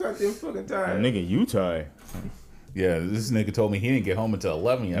goddamn fucking tired. Nigga, you tired. Yeah, this nigga told me he didn't get home until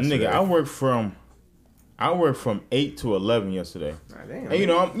 11 yesterday. Nigga, I worked from 8 to 11 yesterday. Damn,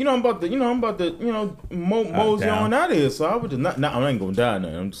 and I'm about to mosey on out of here. So I would just I ain't gonna die now.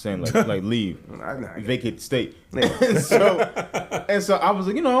 I'm just saying like leave, vacate the state. Yeah. and so I was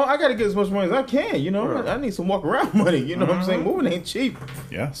like, I gotta get as much money as I can. I need some walk around money. You know what I'm saying? Moving ain't cheap.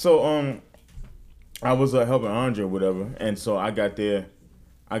 Yeah. So I was helping Andre or whatever, and so I got there.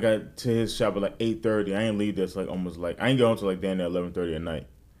 I got to his shop at like 8:30. I ain't leave this I ain't get home till like damn near 11:30 at night.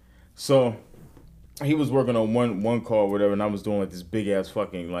 So he was working on one car or whatever, and I was doing like this big ass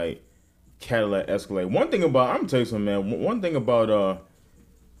fucking like Cadillac Escalade. I'm gonna tell you something, man. One thing about let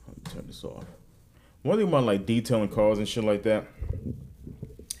me turn this off. One thing about like detailing cars and shit like that.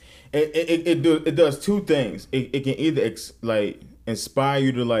 It does two things. It can either inspire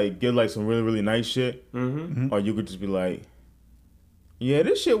you to like get like some really really nice shit, or you could just be like, yeah,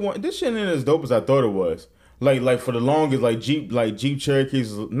 this shit ain't as dope as I thought it was. Like for the longest, Jeep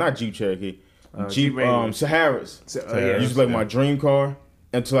Cherokees, not Jeep Cherokee, Jeep Saharas. Used to be like my dream car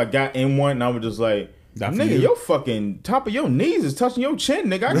until I got in one, and I was just like, nigga, your fucking top of your knees is touching your chin,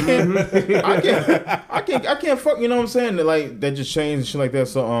 nigga. I can't fuck. You know what I'm saying? That just changed and shit like that.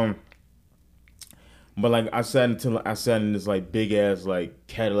 So but like I sat in this like big ass like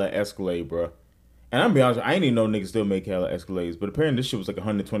Cadillac Escalade, bro. And I'm gonna be honest, I ain't even know niggas still make Cadillac Escalades, but apparently this shit was like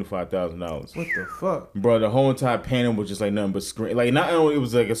 $125,000. What the fuck, bro? The whole entire panel was just like nothing but screen. Like not only it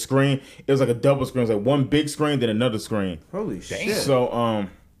was like a screen, it was like a double screen. It was like one big screen, then another screen. Holy shit! So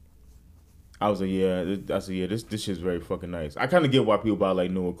I was like, this shit's very fucking nice. I kind of get why people buy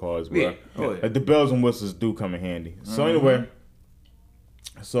like newer cars, bro. Yeah. Oh, yeah. Like the bells and whistles do come in handy. So anyway,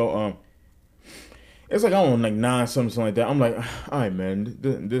 it's like I don't know, like 9 something like that. I'm like, all right, man,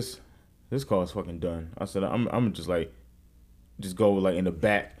 this car is fucking done. I said, I'm just go like in the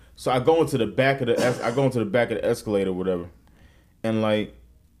back. So I go into the back of the Escalade or whatever, and like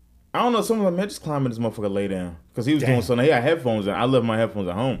I don't know, someone's like, man, just climb in this motherfucker, lay down, because he was doing something. He had headphones in. I left my headphones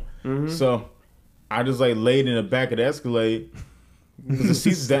at home, so I just like laid in the back of the Escalade because the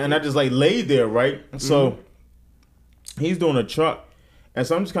seats down, and I just like laid there, right. So he's doing a truck, and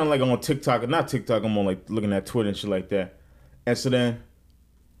so I'm just kind of like on TikTok, not TikTok. I'm on like looking at Twitter and shit like that, and so then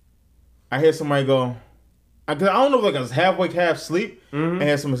I hear somebody go, I don't know if like I was half asleep, and I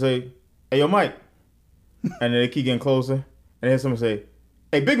hear somebody say, hey, yo, Mike. And then they keep getting closer, and I hear somebody say,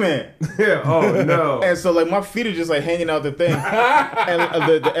 hey, big man. Yeah, oh, no. And so like my feet are just like hanging out the thing,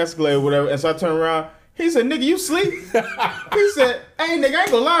 and the Escalade or whatever, and so I turn around. He said, nigga, you sleep? He said, hey, nigga, I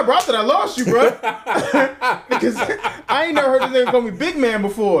ain't gonna lie, bro. I thought I lost you, bro. Because I ain't never heard this nigga call me big man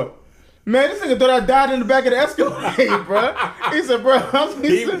before. Man, this nigga thought I died in the back of the Escalade, bro. He said, bro.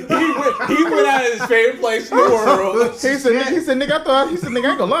 He went out of his favorite place in the world. He said, nigga, I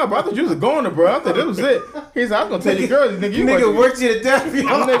ain't gonna lie, bro. I thought you was a goner, bro. I thought that was it. He said, I was gonna tell you girls, nigga, nigga worked you to death, yo.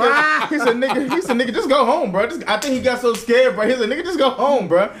 He said, nigga, just go home, bro. I think he got so scared, bro. He said, nigga, just go home,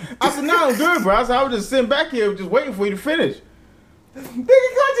 bro. I said, nah, I'm good, bro. I said, I was just sitting back here just waiting for you to finish. Nigga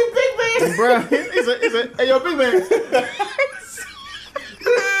called you big man. Bro, he said, hey, yo, big man.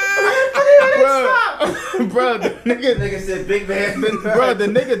 Bro, the nigga said big man. Bro, the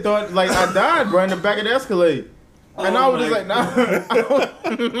nigga thought like I died, bro, in the back of the Escalade. And I was just like, nah.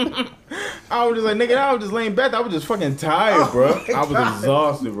 I was just like, nigga, I was just laying back. I was just fucking tired, bro. I was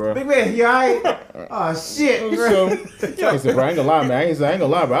exhausted, bro. Big man, you alright? Oh shit, bro. He said, bro, I ain't gonna lie, man. I ain't gonna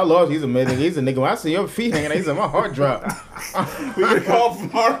lie, bro. I lost. He's a nigga. When I see your feet hanging, he said, my heart dropped. We get a call from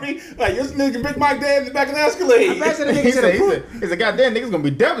Harvey, like, this nigga Big Mike Dad in the back of the Escalade. He said, goddamn, niggas gonna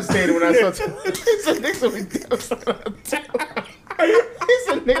be devastated when I start telling. He said, niggas gonna be devastated. He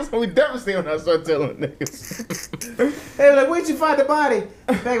said, niggas gonna be devastated when I start telling niggas. They were like, where'd you find the body?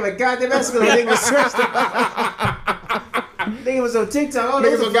 Back like, goddamn Escalade. Nigga was searched. Nigga was on TikTok. Oh,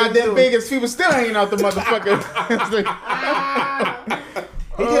 niggas so goddamn big, his feet was still hanging out the motherfucker.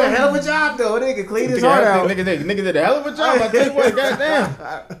 He did a hell of a job though. Nigga cleaned his heart out. Nigga did a hell of a job. I tell you what, goddamn.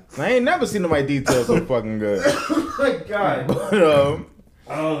 I ain't never seen nobody detail so fucking good. Oh my god. But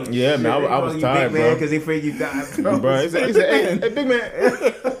yeah, man, I was tired, bro. Because he afraid you died, bro. Bro, he said, hey, big man.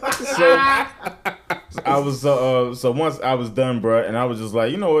 So once I was done, bro, and I was just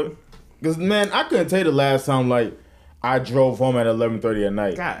like, you know what? Because man, I couldn't tell you the last time like I drove home at 11:30 at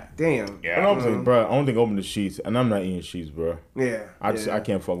night. God damn. Yeah. And I was like, bro, I don't think open the sheets, and I'm not eating sheets, bro. Yeah. I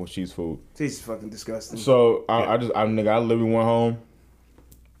can't fuck with sheets food. Sheets is fucking disgusting. So I literally went home.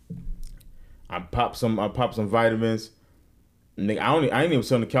 I popped some vitamins. Nigga, I ain't even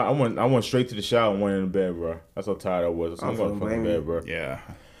sit on the couch. I went straight to the shower and went in the bed, bro. That's how tired I was. So I'm going to fucking bed, bro. Yeah.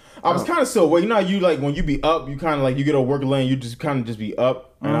 I was kind of still awake. You know how you like when you be up, you kind of like you get on work lane, you just kind of just be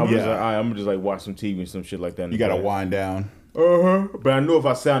up, and I was like, all right, I'm gonna just like watch some TV and some shit like that. You gotta wind down. But I knew if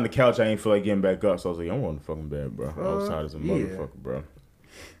I sat on the couch, I ain't feel like getting back up. So I was like, I'm on the fucking bed, bro. I was tired as a motherfucker, bro.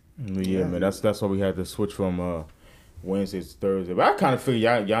 Yeah, man. That's why we had to switch from Wednesdays to Thursday. But I kind of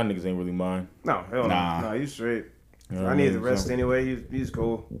figure y'all niggas ain't really mine. No, hell Nah. no, you straight. You know what I I needed mean? the rest So- anyway. He was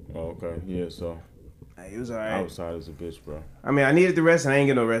cool. Oh, okay. Yeah. So He was alright. I was tired as a bitch, bro. I mean, I needed the rest, and I ain't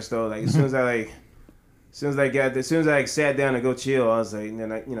get no rest though. Like as soon as I sat down to go chill, I was like, and then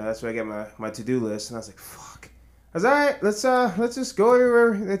that's where I got my to do list, and I was like, fuck. I was alright. Let's just go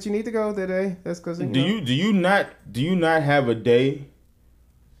everywhere that you need to go today. That's because Do you not have a day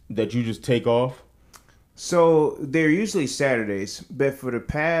that you just take off? So they're usually Saturdays, but for the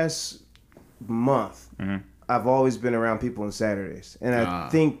past month, I've always been around people on Saturdays, and I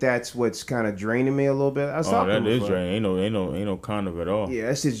think that's what's kind of draining me a little bit. I was talking That is before. draining. Ain't no kind of at all. Yeah,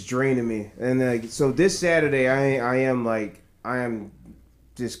 that's just draining me. And so this Saturday, I am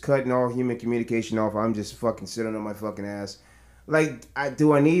just cutting all human communication off. I'm just fucking sitting on my fucking ass. Like,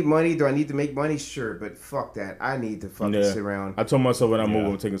 do I need money? Do I need to make money? Sure, but fuck that. I need to fucking sit around. I told myself when I move,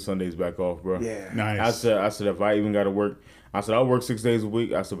 I'm taking Sundays back off, bro. Yeah. Nice. I said if I even got to work, I said I'll work 6 days a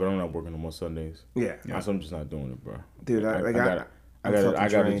week. I said, but I'm not working no more Sundays. Yeah. I said I'm just not doing it, bro. Dude, I gotta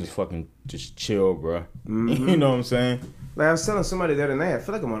drained. just fucking just chill, bro. You know what I'm saying? Like I was telling somebody the other night, I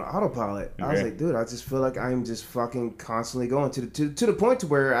feel like I'm on autopilot. I was Okay. like, dude, I just feel like I'm just fucking constantly going to the point to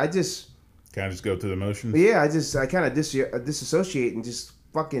where I just, Kind of just go through the motions. I kind of disassociate and just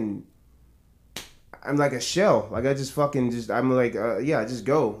fucking, I'm like a shell. Like I just fucking I'm like, I just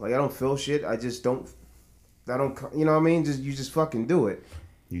go. Like I don't feel shit. I don't, you know what I mean? You just fucking do it.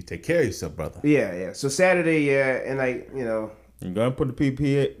 You take care of yourself, brother. Yeah. So Saturday, and You gotta put the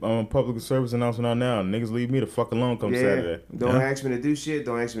PPA on public service announcement out now. Niggas leave me the fuck alone come Saturday. Don't ask me to do shit.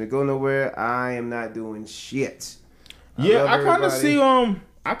 Don't ask me to go nowhere. I am not doing shit.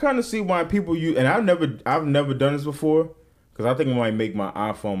 I kind of see why people use, and I've never done this before, because I think I might make my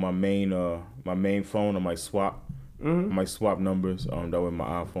iPhone my main phone. I might swap. I might swap numbers. That way my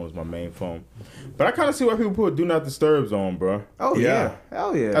iPhone is my main phone. But I kind of see why people put do not disturbs on, bro. Oh yeah.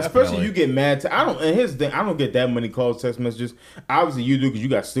 Hell yeah. Especially you get mad. And here's the thing, I don't get that many calls, text messages. Obviously you do, because you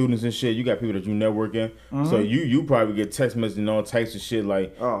got students and shit. You got people that you networking. So you probably get text messages and all types of shit.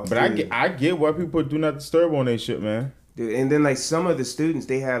 Like, but I get why people put do not disturb on their shit, man. Dude, and then like some of the students,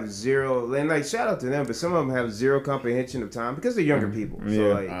 they have zero, and like shout out to them, but some of them have zero comprehension of time because they're younger people.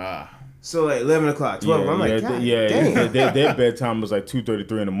 So like 11 o'clock, 12. I'm like, God damn. Their bedtime was like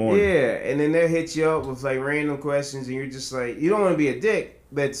 2:33 in the morning. Yeah, and then they'll hit you up with like random questions, and you're just like, you don't want to be a dick,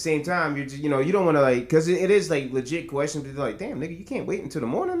 but at the same time, you're just, you don't want to like, because it is like legit questions. But they're like, damn, nigga, you can't wait until the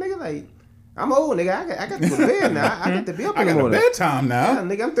morning, nigga. Like, I'm old, nigga. I got to go to bed now. I got to be up in the morning. Bedtime now. Yeah,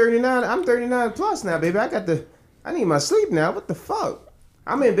 nigga, I'm 39. I'm 39 plus now, baby. I need my sleep now. What the fuck?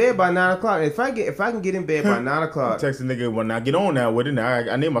 I'm in bed by 9 o'clock. If I can get in bed by 9 o'clock, Text the nigga, well, now get on now with it. Now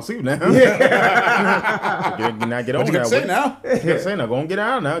I need my sleep now. Yeah. Get on What you now. got to say now? You gotta say now. Go and get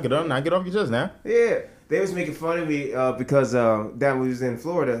out now. Get on now. Get off your chest now. yeah, they was making fun of me because that we was in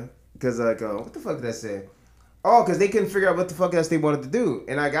Florida. Because like, what the fuck did I say? Oh, because they couldn't figure out what the fuck else they wanted to do,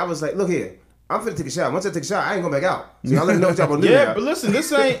 and like I was like, look here, I'm finna take a shower. Once I take a shower, I ain't going back out. So y'all let me know what y'all gonna do. Yeah, now. but listen,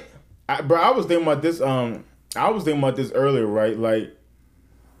 this ain't, bro. I was thinking about this. I was thinking about this earlier, right? Like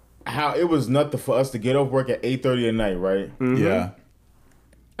how it was nothing for us to get off work at 8:30 at night, right? Mm-hmm. Yeah.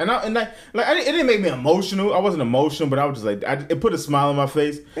 It didn't make me emotional. I wasn't emotional, but I was just like, it put a smile on my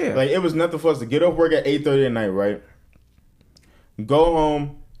face. Yeah. Like it was nothing for us to get off work at 8:30 at night, right? Go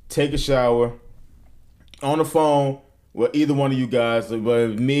home, take a shower, on the phone with either one of you guys,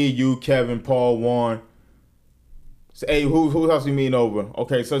 but me, you, Kevin, Paul, Warren. Say, hey, whose house we meeting over?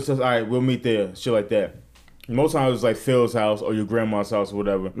 Okay, so all right, we'll meet there. Shit like that. Most times it's like Phil's house or your grandma's house or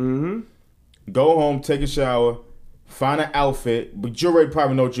whatever. Mm-hmm. Go home, take a shower, find an outfit, but you already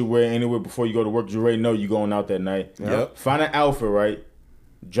probably know what you're wearing anyway before you go to work. You already know you're going out that night. Yep. Find an outfit, right?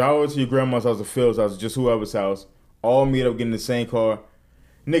 Drive over to your grandma's house or Phil's house, just whoever's house. All meet up, get in the same car.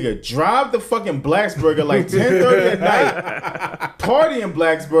 Nigga, drive the fucking Blacksburg at like 10:30 at night. Party in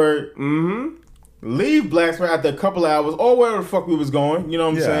Blacksburg. Mm-hmm. Leave Blacksburg after a couple of hours, or wherever the fuck we was going. You know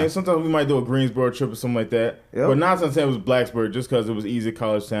what I'm saying? Sometimes we might do a Greensboro trip or something like that. Yep. But 9 times out of 10 it was Blacksburg just because it was easy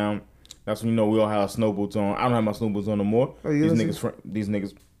college town. That's when you know we all have our snow boots on. I don't have my snow boots on no more. Oh, you These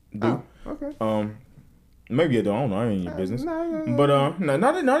niggas do. Oh, okay. Maybe you don't. I don't know. I ain't in your business. No. But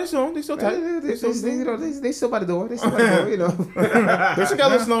no, they still tight. They still by the door. They still by the door, you know. They still got a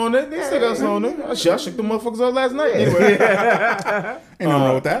little snow on it. They still got snow on it. I shook the motherfuckers out last night. Anyway. Ain't nothing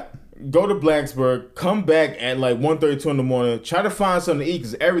wrong with that. go to Blacksburg, come back at like 1:32 in the morning, try to find something to eat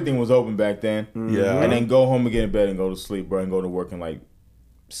because everything was open back then. Yeah. And then go home and get in bed and go to sleep, bro, and go to work in like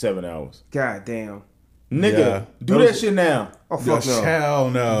 7 hours. God damn. Nigga, do that shit now. Oh, fuck no. Hell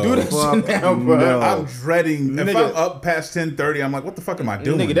no. Do that shit now, bro. no. I'm dreading. If Nigga. I'm up past 10:30, I'm like, what the fuck am I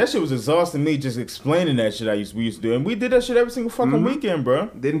doing? Nigga, that shit was exhausting me just explaining that shit we used to do. And we did that shit every single fucking weekend, bro.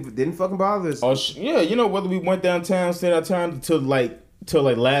 Didn't fucking bother us. Oh, yeah, you know, whether we went downtown, stayed downtown till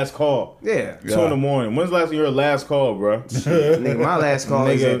last call. Yeah. 2 in the morning. When's the last time you heard last call, bro? Nigga, my last call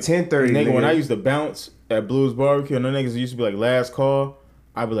is at 10:30. Nigga, when I used to bounce at Blues Barbecue, and the niggas used to be like, last call,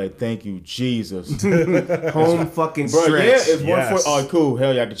 I'd be like, thank you, Jesus. Home fucking Bro, stretch. yeah, it's Yes. 1:40. Oh, cool.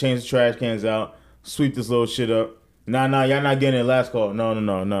 Hell yeah, I can change the trash cans out, sweep this little shit up. Nah, y'all not getting it last call.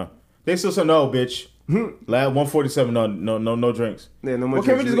 No. They still say no, bitch. Last 1:47, no drinks. Yeah, no more Well,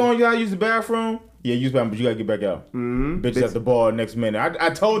 can we drinks. just go and y'all use the bathroom? Yeah, use the bathroom, but you gotta get back out. Bitch at the bar next minute. I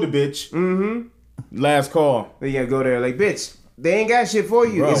told the bitch. Last call. Then you gotta go there like, bitch, they ain't got shit for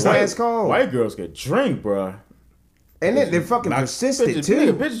you. Bro, It's last call. White girls can drink, bro. And they're fucking persistent Bitches, too.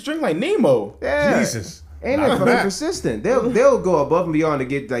 nigga, bitches drink like Nemo. Yeah. Jesus. And they're fucking persistent. They'll go above and beyond to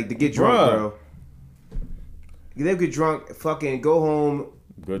get drunk, Bruh. bro. They'll get drunk, fucking go home,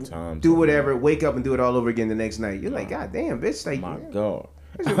 Good times. do whatever, wake up and do it all over again the next night. You're like, God damn, bitch, like, My God.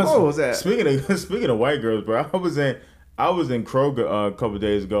 where's your balls at? Speaking of white girls, bro, I was in Kroger a couple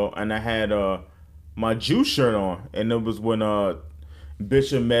days ago, and I had my Jew shirt on, and it was when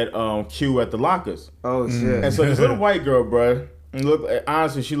Bishop met Q at the lockers. Oh shit. And so this little white girl, bro,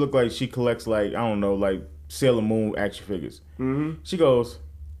 honestly, she looked like she collects like, I don't know, like Sailor Moon action figures. She goes,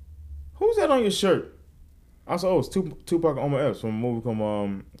 "Who's that on your shirt?" I said, "Oh, it's Tupac and Omar Epps from a movie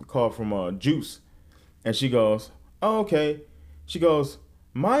called from Juice." And she goes, "Oh, okay." She goes,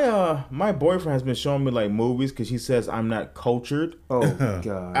 my boyfriend has been showing me like movies because he says I'm not cultured. Oh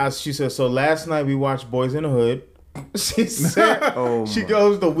god. She said, so last night we watched Boys in the Hood. She said, Oh, she my.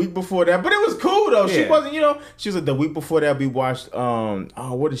 goes the week before that, but it was cool though. She Yeah. wasn't, she was like the week before that we watched,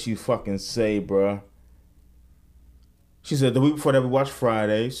 what did she fucking say, bruh? She said the week before that we watched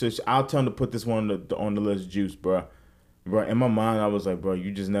Friday, so I'll tell him to put this one on the list, Juice, bruh. Bro, in my mind, I was like, bro,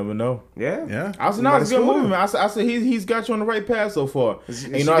 you just never know. Yeah. Yeah. I said, no, it's a good movie, man. I said, he's got you on the right path so far. Is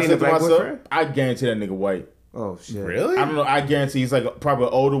And she I dating said a to black myself, boyfriend? I guarantee that nigga white. Oh shit. Really? I don't know. I guarantee he's like probably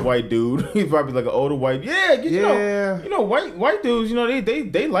an older white dude. He's probably like an older white. Yeah, Yeah. you know, white dudes. You know,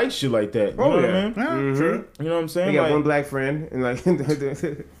 they like shit like that. You know what I mean? Yeah, true. You know what I'm saying? They got Like, one black friend and like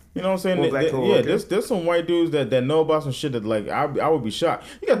you know what I'm saying? one black coworker. There's some white dudes that know about some shit that like I would be shocked.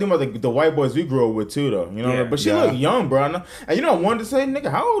 You got to think about the white boys we grew up with too, though. You know, Yeah. but she Yeah. look young, bro. And you know, I wanted to say,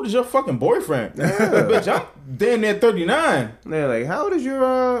 nigga, how old is your fucking boyfriend? Bitch, I'm damn near 39, they're like, how old is your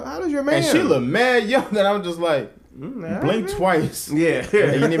man? and she look mad young. That I'm just like, alright, blink man. twice. Yeah.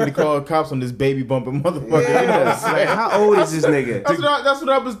 And you need me to call the cops on this baby bumping motherfucker. You know what I'm Yes. Like, saying? how old is this nigga? That's what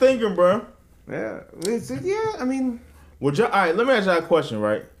I was thinking, bro. Yeah. Yeah. I mean. All right, let me ask you a question,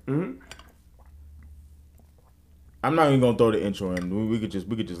 right? I'm not even gonna throw the intro in. We could just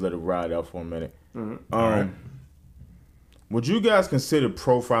let it ride out for a minute. Would you guys consider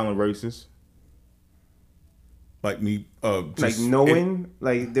profiling racist? Like me, Like just knowing,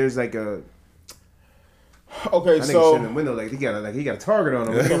 like there's like a. Okay, I think so in the window, like he got a target on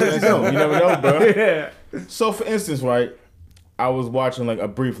him. you never know, bro. Yeah. So for instance, right, I was watching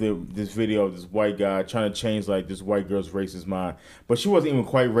like briefly this video of this white guy trying to change like this white girl's racist mind, but she wasn't even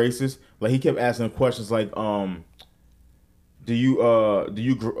quite racist. Like he kept asking questions like, are you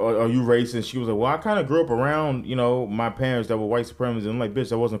racist? She was like, well, I kind of grew up around, my parents that were white supremacists. And I'm like, bitch,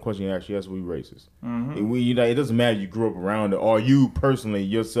 that wasn't a question you asked. You asked, we racist. It doesn't matter you grew up around it, or you personally,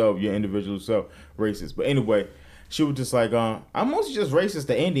 yourself, your individual self, racist. But anyway, she was just like, I'm mostly just racist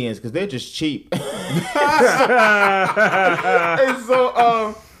to Indians because they're just cheap. And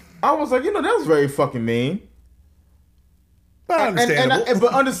so I was like, that was very fucking mean. but understandable.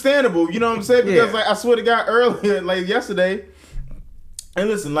 But understandable, you know what I'm saying? Because Yeah. like I swear to God, earlier, like yesterday, and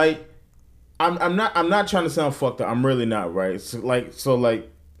listen, like I'm not trying to sound fucked up. I'm really not, right? So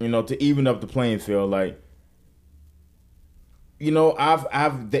to even up the playing field, like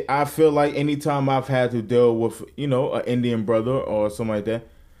I feel like anytime I've had to deal with an Indian brother or something like that,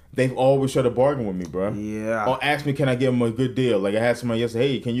 they've always tried to bargain with me, bro. Yeah. Or ask me, can I give them a good deal? Like I had somebody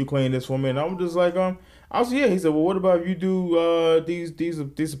yesterday, hey, can you clean this for me? And I was just like, I was like, yeah. He said, well, what about if you do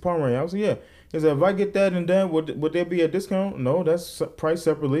these apartment? I was like, yeah. He said, if I get that and that, would there be a discount? No, that's priced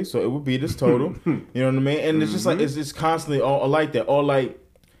separately, so it would be this total. You know what I mean? And it's just like it's just constantly all like that. Or like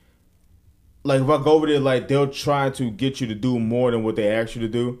if I go over there, like they'll try to get you to do more than what they ask you to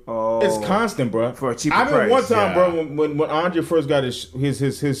do. Oh. It's constant, bro. For a cheaper I remember one price. time, bro, when Andre first got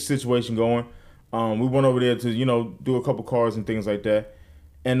his situation going, we went over there to do a couple cars and things like that,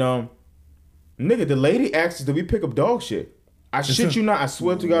 and nigga, the lady asked us, "Did we pick up dog shit?" I shit you not. I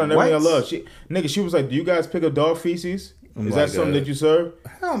swear to God, on everything I love. She was like, "Do you guys pick up dog feces? Is that something that you serve?"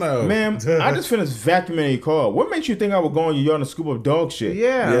 Hell no, man. I just finished vacuuming your car. What makes you think I would go in your yard and scoop up dog shit?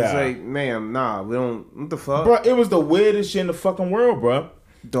 Yeah. It's like, ma'am, nah, we don't. What the fuck, bro? It was the weirdest shit in the fucking world, bro.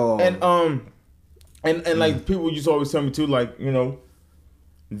 Dog. And like people used to always tell me too, like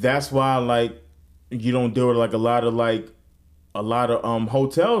that's why like you don't deal with like a lot of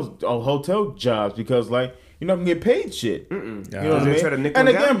hotels or hotel jobs because like you're not gonna get paid shit. You know what I mean? And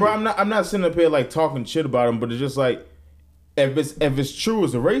again, bro, I'm not sitting up here like talking shit about them, but it's just like if it's true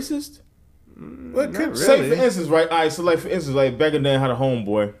as a racist. Not really. Say for instance, right? All right, so like for instance, like back in the day, I had a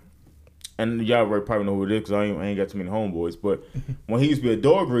homeboy, and y'all probably know who it is because I ain't got too many homeboys. But when he used to be a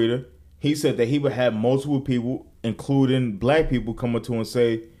dog breeder, he said that he would have multiple people, including black people, come up to him and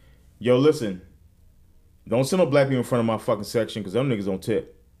say, "Yo, listen, don't send no black people in front of my fucking section because them niggas don't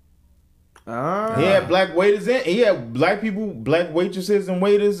tip." He had black waiters in. He had black people, black waitresses and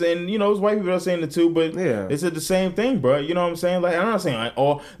waiters, and it's white people that are saying it too. But they said the same thing, bro. You know what I'm saying? Like I'm not saying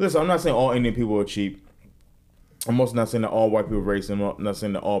I'm not saying all Indian people are cheap. I'm also not saying that all white people are racist. I'm not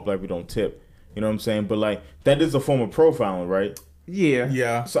saying that all black people don't tip. You know what I'm saying? But like that is a form of profiling, right?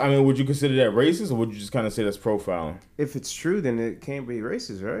 Yeah. So I mean, would you consider that racist, or would you just kind of say that's profiling? If it's true, then it can't be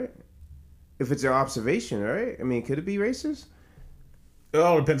racist, right? If it's your observation, right? I mean, could it be racist? It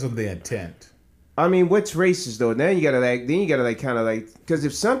all depends on the intent. I mean, what's racist though? Then you gotta kind of because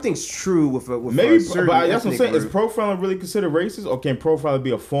if something's true with maybe, a certain but that's what I'm saying. group, Is profiling really considered racist, or can profiling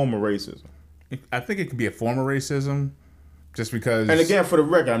be a form of racism? I think it can be a form of racism, just because. And again, for the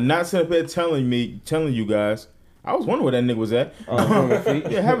record, I'm not sitting up here telling you guys. I was wondering where that nigga was at.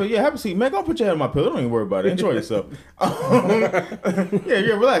 Have a seat, man. Go put your head on my pillow. Don't even worry about it. Enjoy yourself.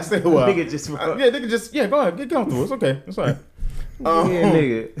 Relax. Stay a while. Nigga go ahead, get comfortable. It's okay. It's all right.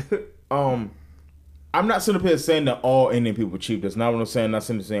 Nigga. I'm not sitting up here saying that all Indian people are cheap. That's not what I'm saying. I'm not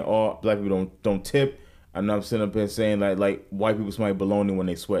sitting up saying all black people don't tip. I'm not sitting up here saying like white people smell baloney when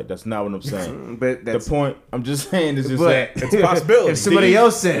they sweat. That's not what I'm saying. But the point I'm just saying is just that it's a possibility. If somebody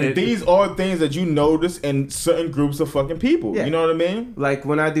else said it, these are things that you notice in certain groups of fucking people. Yeah. You know what I mean? Like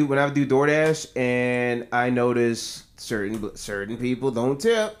when I do DoorDash and I notice certain people don't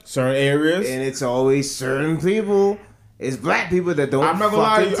tip certain areas, and it's always certain people. It's black people that don't. I'm not gonna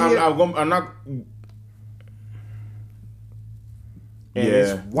lie to you. I'm not. And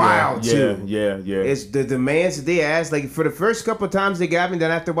it's wild too. Yeah. It's the demands that they ask. Like for the first couple of times they got me,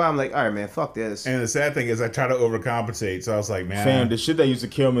 then after a while I'm like, all right, man, fuck this. And the sad thing is, I try to overcompensate. So I was like, man, fam, the shit that used to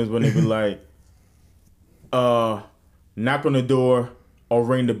kill me is when they be like, knock on the door or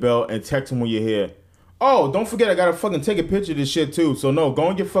ring the bell and text them when you're here. Oh, don't forget, I gotta fucking take a picture of this shit too. So no, go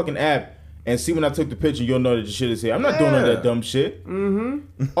on your fucking app and see when I took the picture, you'll know that the shit is here. I'm not doing all that dumb shit.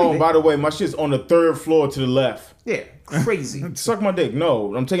 Mm-hmm. Oh, by the way, my shit's on the 3rd floor to the left. Yeah, crazy. Suck my dick.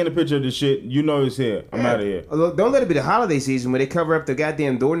 No, I'm taking a picture of this shit. You know it's here. I'm out of here. Don't let it be the holiday season where they cover up the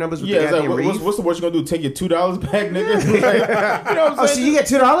goddamn door numbers with the goddamn like, what's the worst you gonna do? Take your $2 back, nigga? Like, you know what I'm saying? So you get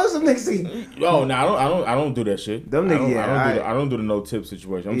 $2? Them niggas. Oh no, I don't do that shit. Them niggas, I don't do the no tip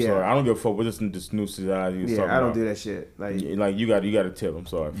situation. I'm sorry. I don't give a fuck what this new society is talking about. I don't do that shit. Like you got to tip. I'm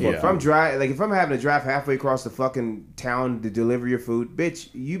sorry. Yeah. If I'm if I'm having to drive halfway across the fucking town to deliver your food, bitch,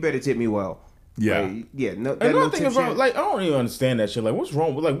 you better tip me well. Yeah. Like, no. Another thing is wrong. Like I don't even understand that shit. Like what's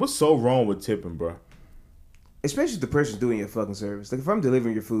wrong with what's so wrong with tipping, bro? Especially if the person's doing your fucking service. Like if I'm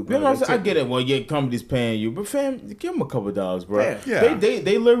delivering your food, bro, you know what I'm saying? I get it. Well, yeah, company's paying you, but fam, give them a couple $, bro. Yeah.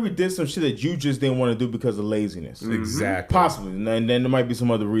 They literally did some shit that you just didn't want to do because of laziness. Mm-hmm. Exactly. Possibly, and then there might be some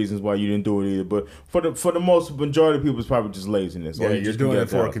other reasons why you didn't do it either. But for the most majority of people, it's probably just laziness. Yeah, you're doing it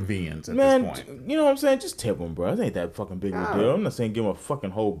for convenience at this point. You know what I'm saying? Just tip them, bro. It ain't that fucking big of a deal. I'm not saying give them a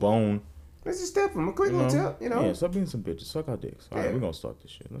fucking whole bone. Let's just tip them. A quick little tip, you know? Yeah, stop being some bitches. Suck our dicks. All right, we're going to start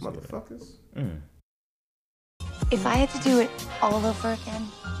this shit. Let's motherfuckers. If I had to do it all over again,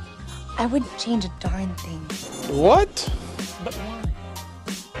 I wouldn't change a darn thing. What? But why?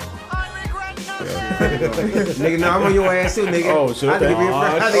 Nigga, no, I'm on your ass too, nigga. Oh, shit.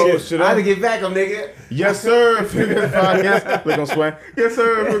 I had to get back on, nigga. Yes, sir. Podcast. Look, I'm swearing. Yes,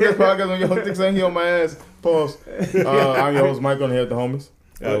 sir. Podcast on your host. Ain't he on my ass? Pause. I'm your host, Mike, on here at the homies.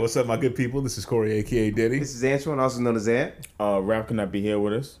 What's up, my good people? This is Corey, a.k.a. Diddy. This is Antoine, also known as Ant. Rap cannot be here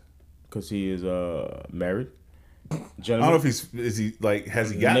with us because he is married. Gentlemen. I don't know if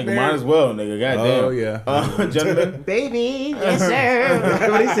has he got nigga, married? might as well, nigga. Goddamn. Oh, yeah. Gentlemen. Baby, yes, sir.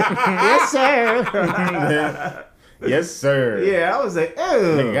 What he said? Yes, sir. Yes, sir. Yeah, I was like, ew.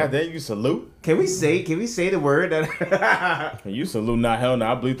 Nigga, goddamn, you salute? Can we say the word? You salute, not hell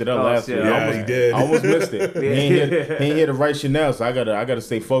no. I bleeped it up Oh, last shit. week. Yeah, I almost, you did. I almost missed it. He ain't here to write Chanel, so I gotta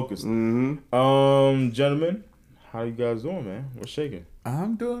stay focused. Gentlemen, how you guys doing, man? What's shaking?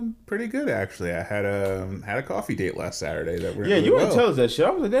 I'm doing pretty good, actually. I had a coffee date last Saturday that went Yeah, really you well. didn't tell us that shit. I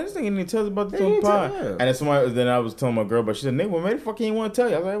was like, this nigga didn't tell us about this He on the didn't pod. tell- And then I was telling my girl, but she said, nigga, well, maybe the fuck he ain't want to tell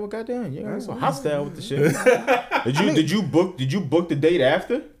you. I was like, well, goddamn, you so hostile with the shit. Did you book the date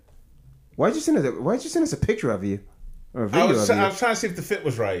after? Why'd you send us a picture of you? Or a video I was of you? trying to see if the fit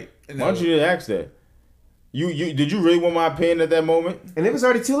was right. And Why don't you just ask that? You did you really want my opinion at that moment? And it was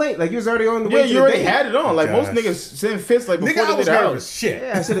already too late. Like you was already on the Yeah, way to you the already date. had it on. Like most Gosh. niggas send fits like before Nigga, I they was get out. nervous. Shit.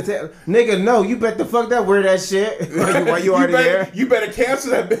 Yeah, I should have told nigga. No, you bet the fuck that wear that shit. While you already there. You better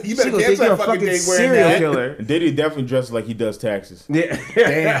cancel that. You She better gonna think cancel you're a that fucking fucking date wearing serial that. killer. Diddy definitely dresses like he does taxes. Yeah.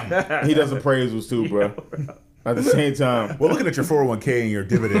 Damn. He does appraisals too, bro. At the same time. Well, looking at your 401k and your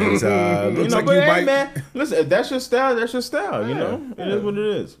dividends, looks like but you hey, might. man, listen, if that's your style, that's your style. You know, it is what it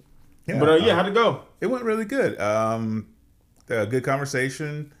is. Yeah, But how'd it go? It went really good. Good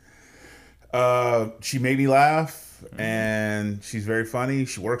conversation. She made me laugh, and she's very funny.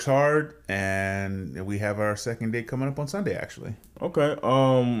 She works hard, and we have our second date coming up on Sunday, actually. Okay.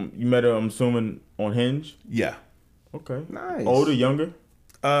 You met her, I'm assuming, on Hinge. Yeah. Okay. Nice. Older, younger?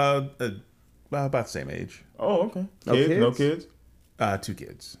 About the same age. Oh, okay. No Kids? No kids? kids? 2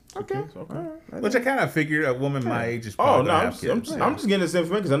 kids. Okay. Kids? Okay. Which I kind of figured a woman my age is Oh probably no, gonna I'm have just, kids. I'm just getting this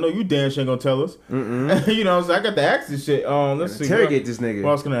information because I know you damn sure ain't gonna tell us. You know, so I got to ask this shit. Let's see. Interrogate this nigga. What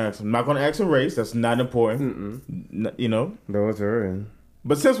else can I ask? I'm not gonna ask her race. That's not important. You know. No, it's her.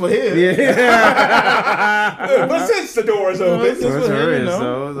 But since we're here, But since the door is open. since we're here, you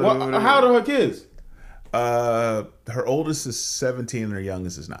know. so- Well, how old are her kids? Her oldest is 17 and her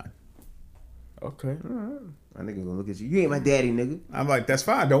youngest is 9. Okay. My nigga gonna look at you. You ain't my daddy, nigga. I'm like, that's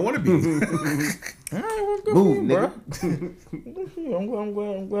fine. Don't want to be. All right, well, good Move, for you, bro. I'm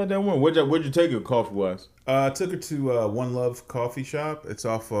glad that went. Where'd you take her coffee wise? Took her to One Love Coffee Shop. It's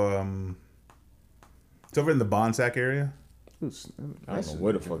off. It's over in the Bonsack area. I don't know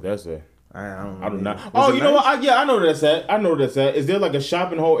where the fuck that's at. I don't know. I do not. Was Oh, it you know nice? what? I know where that's at. I know where that's at. Is there like a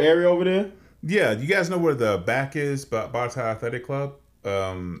shopping whole area over there? Yeah, you guys know where the back is? Bartow Athletic Club.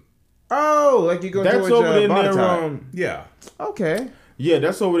 Oh, like you go That's towards over there near. Bonnetot. Yeah. Okay. Yeah,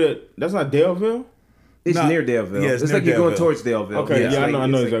 that's over there. That's not Daleville. It's Nah, near Daleville. yeah, it's it's near like you're going Daleville. towards Daleville. Okay, It's yeah, like- I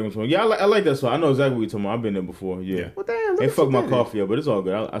know it's exactly what you're talking about. Yeah, I like that spot. I know exactly what you're talking about. I've been there before. Yeah. Well, damn. They look fucked what my you did. coffee up, but it's all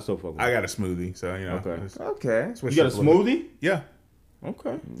good. I still fuck with I it. got a smoothie, so you know. Okay. it's- Okay. switched You got a up little bit. smoothie? Yeah.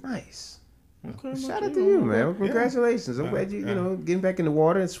 Okay. Nice. Okay. Shout out to you, man. Well, congratulations. I'm glad you know, getting back in the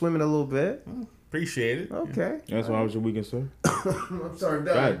water and swimming a little bit. Appreciate it. Okay. That's why I was your weekend, sir. I'm sorry,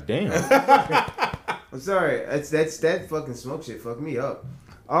 Doug. God damn. I'm sorry. That's that fucking smoke shit fucked me up.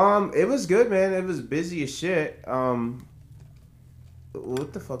 It was good, man. It was busy as shit.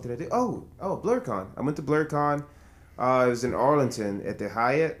 What the fuck did I do? Oh, BlurCon. I went to BlurCon. It was in Arlington at the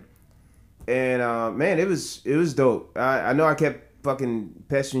Hyatt, and man, it was dope. I know I kept fucking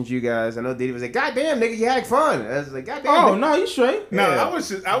pestering you guys. I know Diddy was like, "God damn, nigga, you had fun." I was like, "God damn." Oh nigga." no, you straight? No, Yeah. I was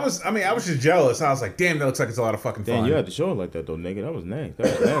just jealous. I was like, damn, that looks like it's a lot of fucking fun. Damn, you had to show it like that though, nigga. That was nasty.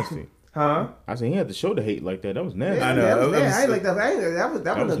 That was nasty. Huh? I said he had to show the hate like that. That was nasty. Yeah, I know. yeah, that was, It was- yeah, I ain't like that. That was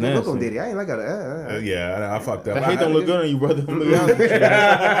was a good look on nasty. Diddy. I ain't like that. Yeah, I fucked up. That hate don't look good on you, brother. I'm gonna be honest with you.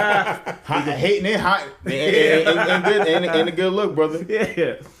 Hating it hot ain't a good look, brother.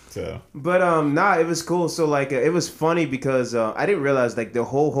 Yeah. So, But nah, it was cool. So like, it was funny because I didn't realize like the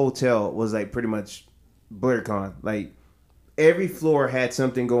whole hotel was like pretty much BlurCon. Like every floor had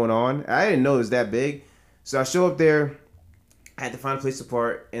something going on. I didn't know it was that big. So I show up there. I had to find a place to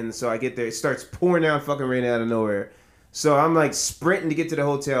park, and so I get there. It starts pouring down fucking rain out of nowhere. So I'm like sprinting to get to the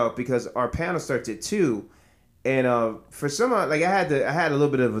hotel because our panel starts at 2. And for some like I had a little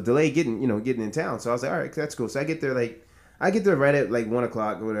bit of a delay getting in town. So I was like, all right, that's cool. So I get there right at like 1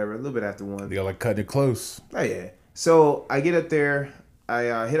 o'clock or whatever, a little bit after 1. they got like cutting it close. Oh yeah. So I get up there.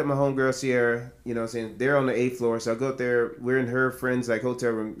 I hit up my homegirl Sierra. You know what I'm saying? They're on the 8th floor. So I go up there. We're in her friend's like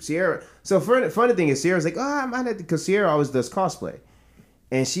hotel room. Sierra. So funny thing is Sierra's like, oh, I might not, because Sierra always does cosplay.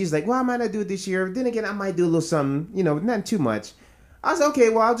 And she's like, well, I might not do it this year. Then again, I might do a little something, not too much. I was like, okay,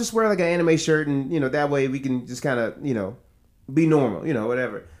 well, I'll just wear like an anime shirt and, that way we can just kind of, be normal,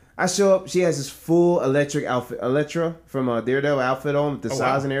 whatever. I show up. She has this full electric outfit, Electra from Daredevil outfit on with the size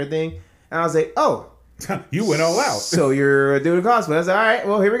wow. and everything. And I was like, oh. You went all out. So you're doing cosplay. I was like, all right,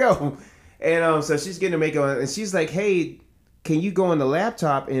 well, here we go. And so she's getting her makeup on, and she's like, hey, can you go on the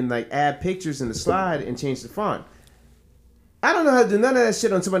laptop and like add pictures in the slide and change the font? I don't know how to do none of that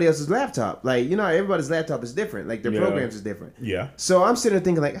shit on somebody else's laptop. Like, you know, everybody's laptop is different. Like, their programs is different. Yeah. So I'm sitting there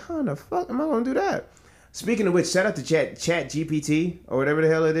thinking, like, how the fuck am I going to do that? Speaking of which, shout out to Chat GPT or whatever the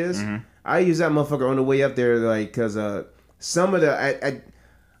hell it is. Mm-hmm. I use that motherfucker on the way up there, like, because some of the...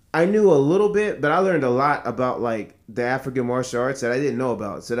 I knew a little bit, but I learned a lot about, like, the African martial arts that I didn't know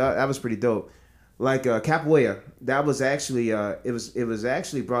about. So that was pretty dope. Like, capoeira, that was actually... it was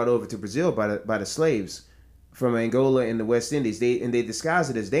actually brought over to Brazil by the slaves from Angola and the West Indies. They disguise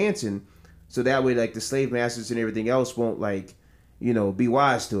it as dancing, so that way, like, the slave masters and everything else won't, like, you know, be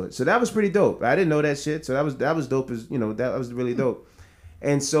wise to it. So that was pretty dope. I didn't know that shit, so that was dope. As you know, that was really dope.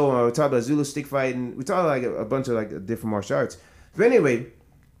 And so we talked about Zulu stick fighting. We talked like a bunch of like different martial arts. But anyway,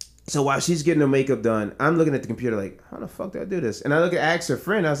 so while she's getting her makeup done, I'm looking at the computer like, how the fuck do I do this? And I ask her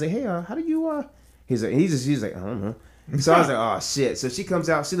friend. I was like, hey, how do you? He's like, I don't know. So I was like, oh shit. So she comes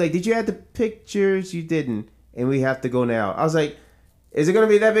out. She's like, did you add the pictures? You didn't. And we have to go now. I was like, is it going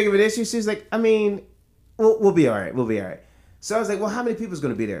to be that big of an issue? She's like, I mean, we'll be all right. We'll be all right. So I was like, well, how many people's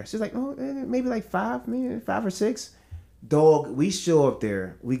going to be there? She's like, oh, maybe like maybe 5 or 6. Dog, we show up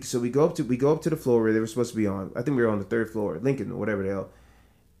there. We go up to the floor where they were supposed to be on. I think we were on the 3rd floor, Lincoln or whatever the hell.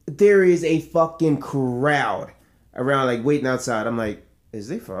 There is a fucking crowd around, like, waiting outside. I'm like, is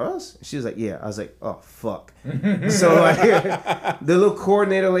they for us? She was like, yeah. I was like, oh fuck. So like, the little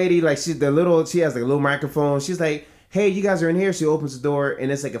coordinator lady, like she has like a little microphone. She's like, hey, you guys are in here. She opens the door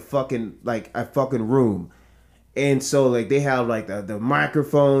and it's like a fucking room. And so like they have like the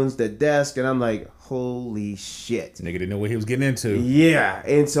microphones, the desk, and I'm like, holy shit. Nigga didn't know what he was getting into. Yeah.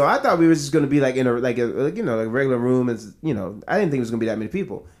 And so I thought we were just gonna be like in a regular room, and you know, I didn't think it was gonna be that many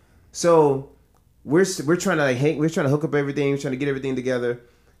people. So we're trying to we're trying to hook up everything, we're trying to get everything together,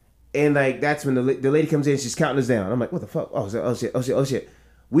 and like that's when the lady comes in, she's counting us down. I'm like, what the fuck? Oh shit.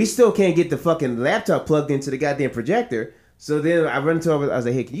 We still can't get the fucking laptop plugged into the goddamn projector. So then I run to her, I was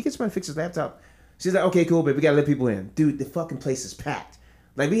like, hey, can you get somebody to fix this laptop? She's like, okay, cool, but we gotta let people in. Dude, the fucking place is packed.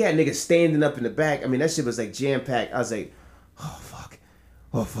 Like, we had niggas standing up in the back. I mean, that shit was like jam packed. I was like, oh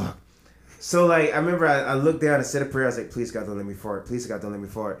fuck. So like, I remember I looked down and said a prayer. I was like, please God, don't let me fart. Please God, don't let me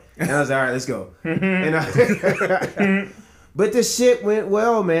fart. And I was like, all right, let's go. But this shit went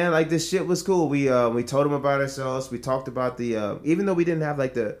well, man. Like, this shit was cool. We told them about ourselves. We talked about even though we didn't have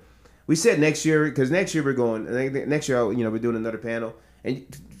like we said next year, because next year we're going. Next year, you know, we're doing another panel. And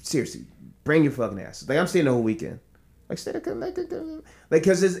seriously, bring your fucking ass. Like, I'm staying the whole weekend. Like,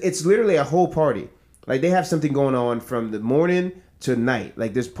 because it's literally a whole party. Like, they have something going on from the morning to night.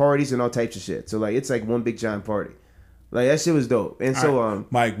 Like, there's parties and all types of shit. So like, it's like one big giant party. Like, that shit was dope. And so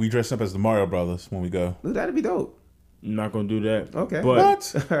right. Mike, we dress up as the Mario Brothers when we go. Dude, that'd be dope. I'm not gonna do that. Okay. But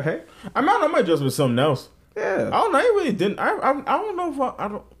What? All right. I might dress with something else. Yeah. I don't know. I really didn't. I don't know if I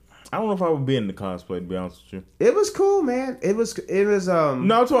don't know if I would be in the cosplay, to be honest with you. It was cool, man. It was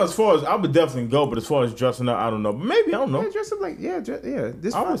No, as far as I would definitely go, but as far as dressing up, I don't know. But maybe, I don't know. Yeah, dress up like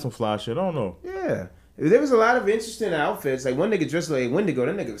this I want some fly shit. I don't know. Yeah. There was a lot of interesting outfits. Like, one nigga dressed like Wendigo.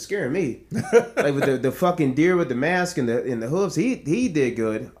 That nigga was scaring me. Like, with the fucking deer with the mask and the hooves. He did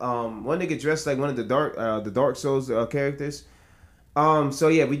good. One nigga dressed like one of the Dark Souls characters. So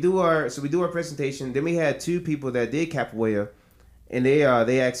yeah, we do our presentation. Then we had 2 people that did capoeira, and they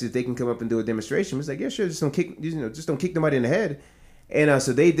asked if they can come up and do a demonstration. It's like, yeah, sure, just don't kick nobody in the head. And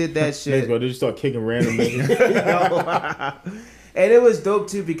so they did that shit. They just start kicking random niggas. And it was dope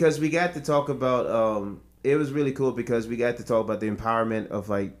too, because we got to talk about it was really cool because we got to talk about the empowerment of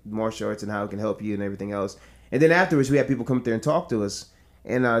like martial arts and how it can help you and everything else. And then afterwards we had people come up there and talk to us.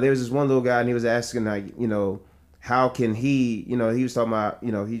 And there was this one little guy, and he was asking, like, you know, how can he, you know, he was talking about,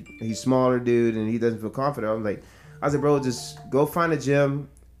 you know, he's smaller dude and he doesn't feel confident. I was like, bro, just go find a gym,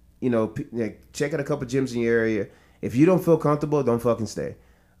 you know, check out a couple gyms in your area. If you don't feel comfortable, don't fucking stay.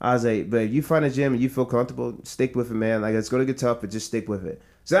 I was like, but if you find a gym and you feel comfortable, stick with it, man. Like, it's going to get tough, but just stick with it.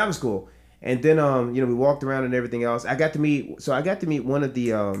 So that was cool. And then, you know, we walked around and everything else. I got to meet one of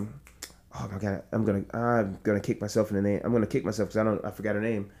the, oh my God, I'm going to kick myself in the name. I'm going to kick myself because I forgot her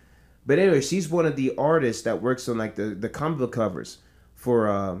name. But anyway, she's one of the artists that works on like the comic book covers for,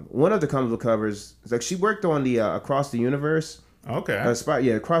 one of the comic book covers. Like, she worked on the, Across the Universe. Okay.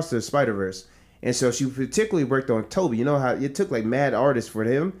 Across the Spider-Verse. And so she particularly worked on Toby. You know how it took like mad artists for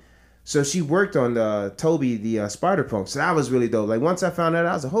him? So she worked on Toby, the Spider-Punk. So that was really dope. Like, once I found that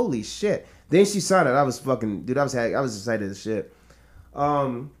out, I was like, holy shit. Then she saw that. I was fucking, dude, I was excited as shit.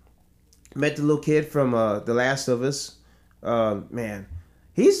 Met the little kid from The Last of Us. Man,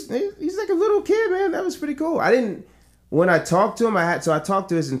 he's like a little kid, man. That was pretty cool. When I talked to him, I talked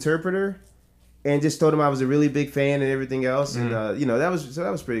to his interpreter and just told him I was a really big fan and everything else. And, you know, that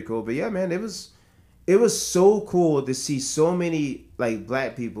was pretty cool. But yeah, man, it was it was so cool to see so many like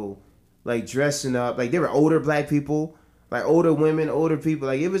black people like dressing up. Like there were older black people, like older women, older people.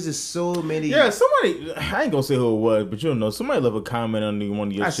 Like it was just so many. Yeah, somebody. I ain't gonna say who it was, but you don't know. Somebody left a comment on one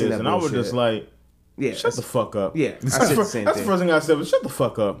of your shits, and I was just like, "Yeah, shut the fuck up." Yeah, that's the first thing I said. Was shut the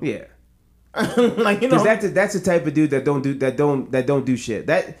fuck up. Yeah, like you know, that's the type of dude that don't do shit.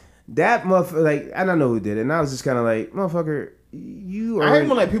 That motherfucker. Like I don't know who did it, and I was just kind of like, motherfucker. You are. I hate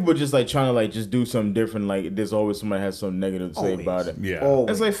when like people just like trying to like just do something different. Like there's always somebody has something negative to say about it. Yeah,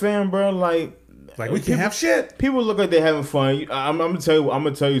 always. It's like, fam, bro. Like we can't have shit. People look like they're having fun. I'm gonna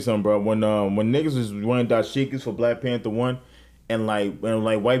tell you something, bro. When niggas was wearing dashikis for Black Panther 1, and when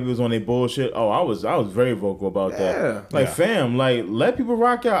white people was on their bullshit. Oh, I was very vocal about that. Like, fam, like let people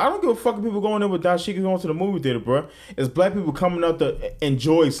rock out. I don't give a fuck if people going there with dashikis going to the movie theater, bro. It's black people coming out to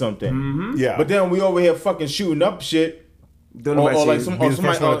enjoy something. Mm-hmm. Yeah, but then we over here fucking shooting up shit. Don't know like somebody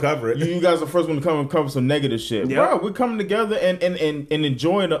first one to cover it. You guys are the first one to come and cover some negative shit. Yep. Bro, we're coming together and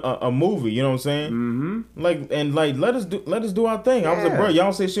enjoying a movie. You know what I'm saying? Mm-hmm. Let us do our thing. I was like, bro, y'all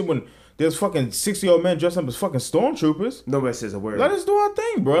don't say shit when there's fucking 60-year-old men dressed up as fucking stormtroopers. Nobody says a word. Let us do our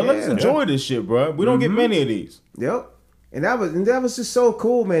thing, bro. Let us enjoy this shit, bro. We don't get many of these. Yep. And that was just so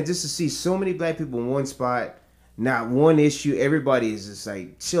cool, man. Just to see so many black people in one spot, not one issue. Everybody is just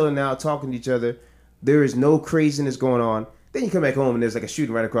like chilling out, talking to each other. There is no craziness going on. Then you come back home and there's like a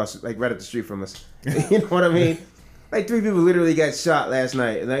shooting right across, like right up the street from us. You know what I mean? Like 3 people literally got shot last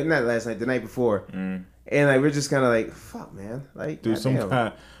night. Like not last night, the night before. And like we're just kind of like, fuck, man. Like, dude,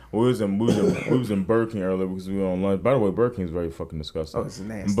 we was in Burger King earlier because we were on lunch. By the way, Burger King is very fucking disgusting. Oh, it's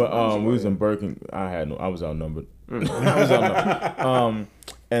nasty. But we was in Burger King. I was outnumbered.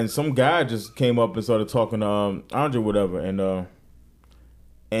 And some guy just came up and started talking to Andre, whatever,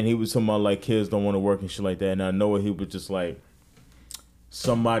 and he was talking about like kids don't want to work and shit like that. And I know he was just like,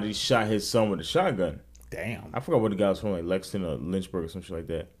 somebody shot his son with a shotgun. Damn. I forgot what the guy was from, like Lexington or Lynchburg or some shit like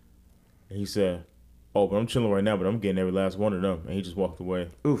that. And he said, "Oh, but I'm chilling right now, but I'm getting every last one of them." And he just walked away.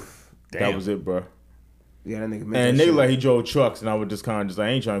 Oof. Damn. That was it, bro. Yeah, that nigga. And nigga like he drove trucks, and I was just kind of I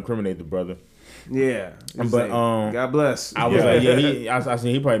ain't trying to incriminate the brother. Yeah, but like, God bless. I was like, yeah, I said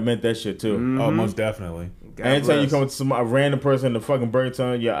he probably meant that shit too. Mm-hmm. Oh, most definitely. Anytime you come with a random person in the fucking Burger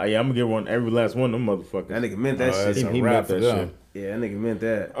King, I'm gonna get every last one of them motherfuckers. That nigga meant that shit. He meant that shit. Yeah, that nigga meant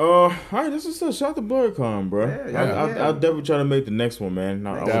that. All right, this is a shout to BlurryCon, bro. I'll definitely try to make the next one, man.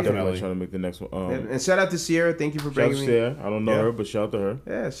 I'll definitely try to make the next one. And shout out to Sierra. Thank you for bringing me. Sierra. I don't know her, but shout out to her.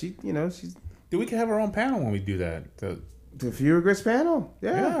 Yeah, she's. Dude, we can have our own panel when we do that. The Few Regrets panel.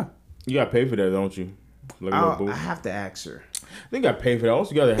 Yeah. You gotta pay for that, don't you? I have to ask her. I think I pay for that.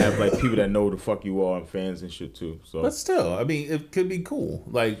 Also, you gotta have like people that know who the fuck you are and fans and shit too. So, but still, I mean, it could be cool.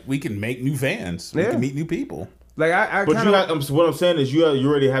 Like we can make new fans. We can meet new people. Like what I'm saying is you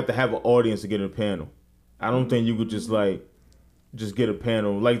already have to have an audience to get in a panel. I don't think you could just get a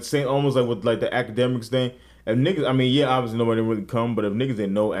panel like say almost like with like the academics thing. If niggas, I mean, obviously nobody really come, but if niggas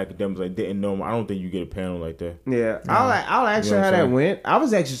didn't know academics, like didn't know them, I don't think you get a panel like that. Yeah, I'll ask her how that went. I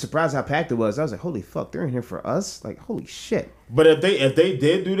was actually surprised how packed it was. I was like, holy fuck, they're in here for us? Like, holy shit. But if they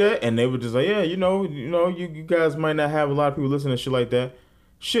did do that and they were just like, yeah, you guys might not have a lot of people listening to shit like that.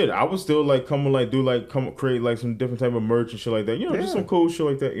 Shit, I would still like come create like some different type of merch and shit like that. Just some cool shit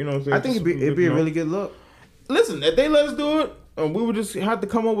like that. You know what I'm saying? I think it'd be a really good look. Listen, if they let us do it, we would just have to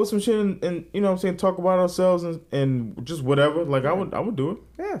come up with some shit and you know what I'm saying, talk about ourselves and just whatever. Like I would do it.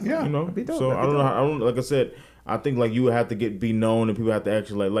 Yeah. You know. So I don't know. Like I said, I think like you would have to be known and people have to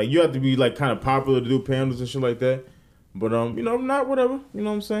actually like you have to be like kind of popular to do panels and shit like that. But not whatever. You know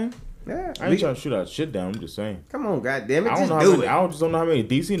what I'm saying? Yeah. I ain't trying to shoot our shit down. I'm just saying. Come on, goddamn it, I just don't know how many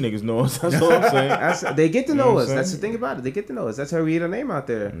DC niggas know us. That's all I'm saying. They get to know us. That's the thing about it. They get to know us. That's how we get our name out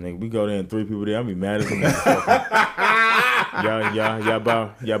there. Nigga, we go there and 3 people there. I'll be mad as a motherfucker.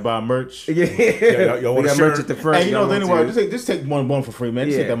 Y'all buy merch. Yeah. Y'all want got merch at the front. Hey, anyway, just take one for free, man.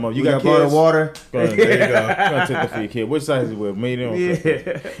 Just take that money. You got bottled water. There you go. Go take that for your kid. Which size is it with? Medium.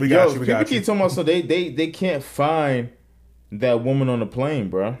 We got you. People keep talking about so they can't find that woman on the plane,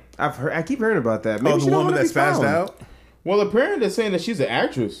 bro. I keep hearing about that. Maybe the woman that spazzed out. Well, apparently they're saying that she's an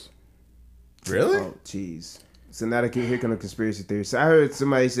actress. Really? Oh, jeez. So now here come the conspiracy theory. So I heard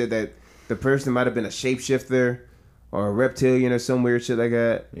somebody said that the person might have been a shapeshifter or a reptilian or some weird shit like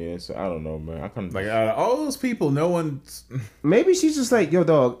that. Yeah, so I don't know, man. I kind of like out of all those people, no one's. Maybe she's just like, yo,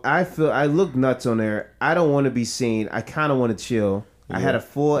 dog. I look nuts on there. I don't want to be seen. I kind of want to chill. Yeah. I had a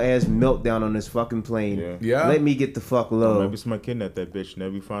full ass meltdown on this fucking plane. Yeah. Let me get the fuck low. Maybe somebody kidnapped that bitch.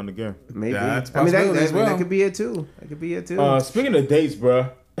 Never be found again. Maybe. Yeah, that could be it too. Speaking of dates, bro.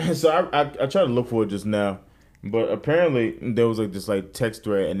 So I tried to look for it just now, but apparently there was like this like text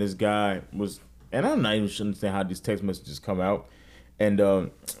thread, and this guy was and I'm not even sure understand how these text messages come out.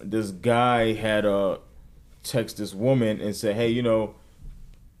 And this guy had text this woman and said, "Hey, you know,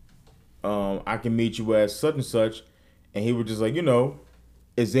 I can meet you at such and such," and he was just like, you know,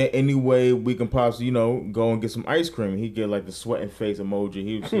 is there any way we can possibly, you know, go and get some ice cream? He get like the sweating face emoji.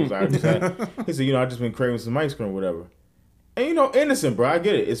 He was like, he said, you know, I just been craving some ice cream, or whatever. And you know, innocent, bro. I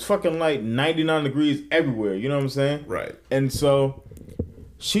get it. It's fucking like 99 degrees everywhere. You know what I'm saying? Right. And so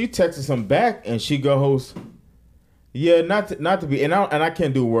she texted him back, and she goes, "Yeah, not to be," and I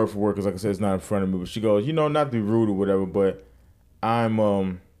can't do word for word because, like I said, it's not in front of me. But she goes, "You know, not to be rude or whatever, but I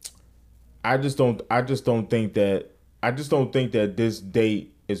just don't think that this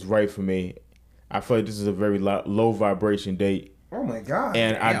date is right for me. I feel like this is a very low vibration date." Oh my god!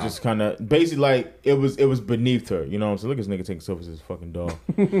 And damn. I just kind of basically like it was beneath her, you know what I'm saying? Look at this nigga taking selfies as his fucking dog.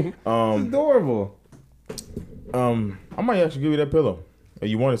 Adorable. I might actually give you that pillow.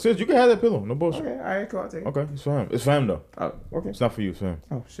 You want it? Sis, you can have that pillow. No bullshit. Okay, all right, cool. I'll take it. Okay, it's for him. It's for him though. Oh, okay. It's not for you. It's for him.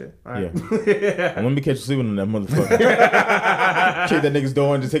 Oh shit. All right. Yeah. Let me catch you sleeping on that motherfucker. Kick that nigga's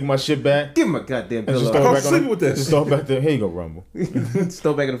door and just take my shit back. Give him a goddamn pillow. Just throw it back sleeping with this. Just throw it back there. Here you go, Rumble. Just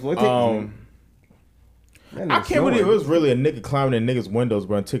throw it back on the floor. I can't believe it was really a nigga climbing in niggas' windows,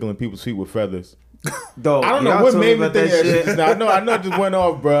 bro, and tickling people's feet with feathers. Dog, I don't know what made me think that shit. I know it just went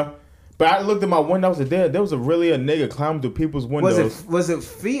off, bro. But I looked at my window. I was like, there was a nigga climbing through people's windows. Was it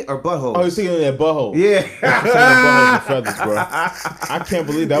feet or buttholes? Oh, he's thinking their buttholes. Yeah. Buttholes and feathers, bro. I can't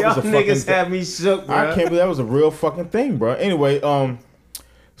believe that was a fucking niggas had me shook, bro. I can't believe that was a real fucking thing, bro. Anyway,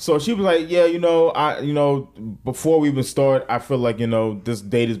 so she was like, yeah, before we even start, I feel like, this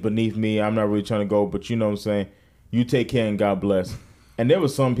date is beneath me. I'm not really trying to go, but you know what I'm saying? You take care and God bless. And there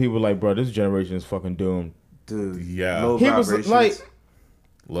was some people like, bro, this generation is fucking doomed. Dude, yeah. low he was like,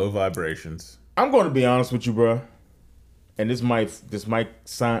 low vibrations. I'm going to be honest with you, bro. And this might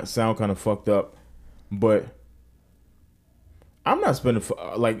sound kind of fucked up, but I'm not spending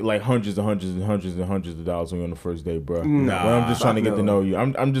like hundreds and hundreds and hundreds and hundreds of dollars on you on the first date, bro. Nah, when I'm just trying to get to know you.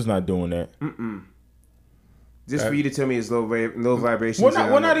 I'm just not doing that. Just for you to tell me it's low vibrations.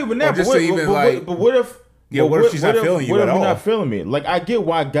 We're not even that. But what if? Yeah, what if she's not feeling you at all? What if you're not feeling me? Like, I get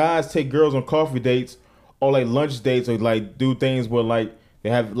why guys take girls on coffee dates or like lunch dates or like do things where like they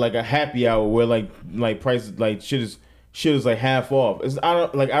have like a happy hour where like prices like shit is like half off. I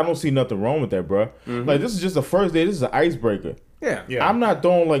don't see nothing wrong with that, bro. Mm-hmm. Like, this is just a first date. This is an icebreaker. Yeah. I'm not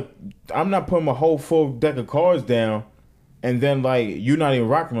putting my whole full deck of cards down, and then like you're not even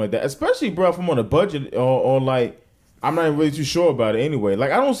rocking like that. Especially, bro, if I'm on a budget or like I'm not even really too sure about it anyway. Like,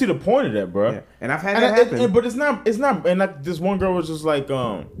 I don't see the point of that, bro. Yeah. And I've had that happen. But it's not. And like this one girl was just like,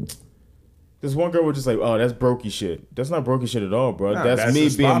 oh, that's brokey shit. That's not brokey shit at all, bro. No, that's me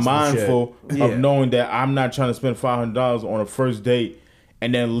being mindful of knowing that I'm not trying to spend $500 on a first date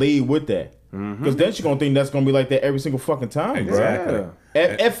and then leave with that. Because then she's gonna think that's gonna be like that every single fucking time, exactly. bro.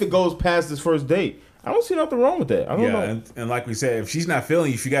 If it goes past this first date, I don't see nothing wrong with that. I don't know. And like we said, if she's not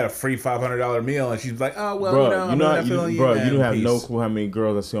feeling you, she got a free $500 meal, and she's like, "Oh well, bro, I'm not feeling you." Bro, you don't have no clue how many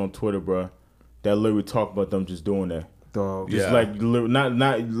girls I see on Twitter, bro, that literally talk about them just doing that. Dog. Just like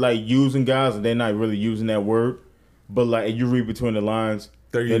not like using guys, and they're not really using that word, but like you read between the lines,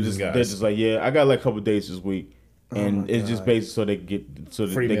 they're using guys. They're just like, yeah, I got like a couple dates this week, and it's just basically so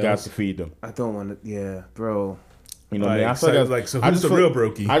that they got to feed them. I don't want to. Yeah, bro. You know what I mean? I feel like so who's the real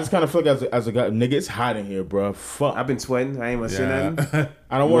brokey? I just kind of feel like as a guy, nigga, it's hot in here, bro. Fuck. I've been sweating. I ain't want to say nothing.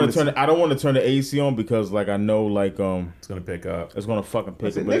 I don't want to turn the AC on because like I know like it's gonna pick up. It's gonna fucking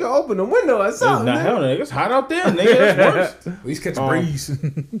pick up. Nigga, open the window or something. Nah, hell, nigga, it's hot out there, nigga. That's worse. At least catch a breeze.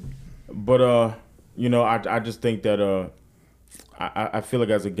 But I just think that I feel like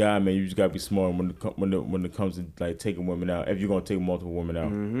as a guy, man, you just gotta be smart when it comes to like taking women out. If you're gonna take multiple women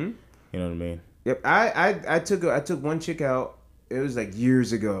out, you know what I mean. Yep, I took one chick out. It was like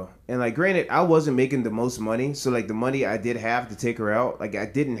years ago, and like granted, I wasn't making the most money, so like the money I did have to take her out, like I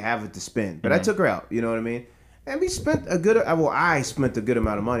didn't have it to spend, but I took her out. You know what I mean? And we spent I spent a good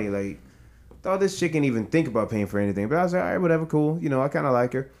amount of money. Like, thought this chick didn't even think about paying for anything, but I was like, all right, whatever, cool. You know, I kind of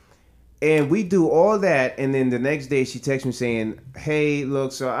like her. And we do all that, and then the next day she texts me saying, "Hey,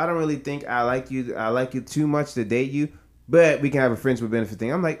 look, so I don't really think I like you too much to date you, but we can have a friends with benefit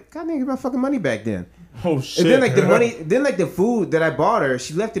thing." I'm like, God damn, get my fucking money back then. Oh shit. And then like the money, then like the food that I bought her,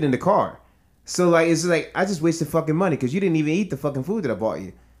 she left it in the car. So like it's like I just wasted fucking money because you didn't even eat the fucking food that I bought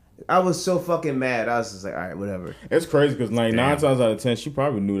you. I was so fucking mad. I was just like, all right, whatever. It's crazy because like 9 times out of 10, she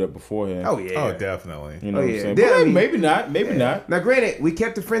probably knew that beforehand. Oh yeah. Oh definitely. You know what I'm saying? Then, But maybe not. Maybe not. Now granted, we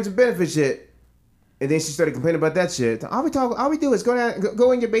kept the friends with benefit shit. And then she started complaining about that shit. All we do is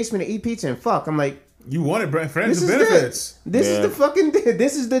go in your basement and eat pizza and fuck. I'm like, you wanted friends with benefits. This is the fucking.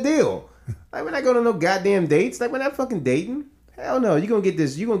 This is the deal. Like, we're not going to no goddamn dates. Like, we're not fucking dating. Hell no. You're gonna get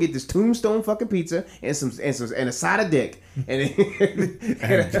this tombstone fucking pizza and a side of dick. And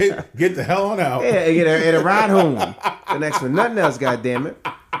get the hell on out. Yeah, and a ride home. The next one, nothing else, goddammit.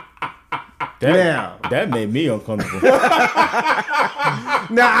 That made me uncomfortable.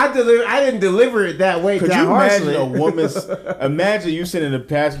 I didn't deliver it that way. Could you harshly. imagine you sitting in the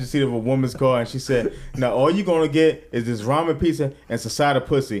passenger seat of a woman's car and she said, "Now all you're gonna get is this ramen pizza and some side of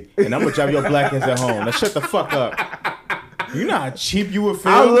pussy, and I'm gonna drive your black ass at home." Now shut the fuck up. You know how cheap you would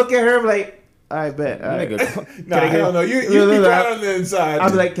feel. I'll look at her like, I bet. Nigga, Nah, hell no. You be crying on the inside.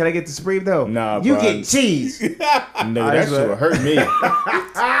 I'm like, can I get the Supreme though? Nah, you bro. get cheese. Nigga, that shit would hurt me.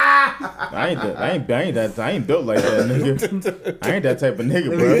 I ain't built like that, nigga. I ain't that type of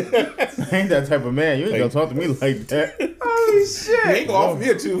nigga, bro. I ain't that type of man. You ain't gonna talk to me like that. Holy shit! You ain't gonna offer me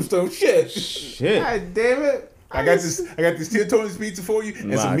a tombstone. Shit. God damn it! I got this Tia Tony's pizza for you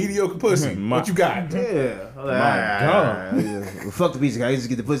and some mediocre pussy. What you got? Yeah. My God. Well, fuck the pizza guy. Just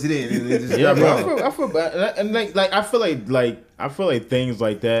get the pussy in. Yeah, bro. I feel bad, and I feel like things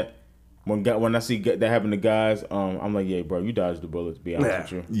like that. When I see that happen to guys, I'm like, yeah, bro, you dodged the bullet. To be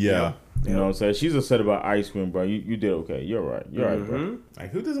honest with you, Yeah. You know what I'm saying? She's upset about ice cream, bro. You did okay. You're right. You're right, bro.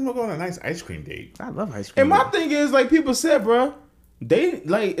 Like, who doesn't want to go on a nice ice cream date? I love ice cream. And my thing is, like people said, bro, they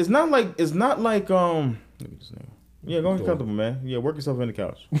like it's not like yeah, go ahead, comfortable, man. Yeah, work yourself in the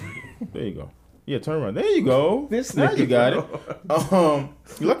couch. There you go. Yeah, turn around. There you go. Now you got it.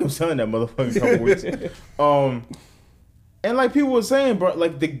 You like I'm selling that motherfucker a couple weeks. And like people were saying, bro,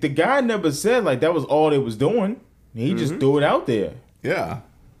 like the guy never said like that was all they was doing. He just threw it out there. Yeah.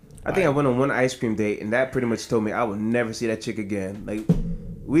 I think I went on one ice cream date, and that pretty much told me I would never see that chick again. Like,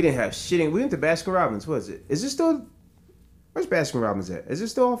 we didn't have shitting. We went to Baskin Robbins. What is it? Is it still? Where's Baskin Robbins at? Is it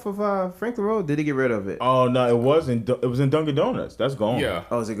still off of Franklin Road? Did they get rid of it? Oh no, it wasn't. It was in Dunkin' Donuts. That's gone. Yeah.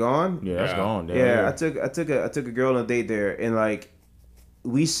 Oh, is it gone? Yeah, that's gone. Yeah, I took a girl on a date there, and like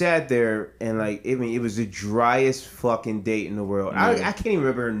we sat there, and like it was the driest fucking date in the world. Yeah. I can't even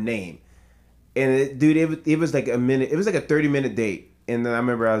remember her name. And it was like a minute. It was like a 30-minute date, and then I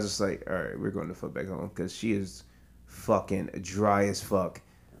remember I was just like, all right, we're going to fuck back home because she is fucking dry as fuck.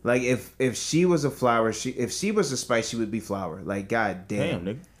 Like if she was a flower, if she was a spice, she would be flour. Like god damn,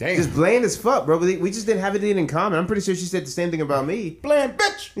 nigga. Damn. Just bland as fuck, bro. We just didn't have anything in common. I'm pretty sure she said the same thing about me. Bland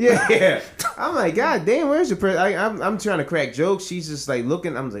bitch. Yeah. I'm like, god damn, where's your person? I'm trying to crack jokes. She's just like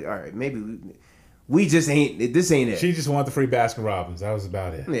looking. I'm like, all right, maybe we just ain't. This ain't it. She just wanted the free Baskin Robbins. That was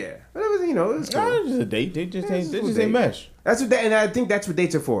about it. Yeah, but it was it was cool. No, it's just a date. They just ain't mesh. That's what and I think that's what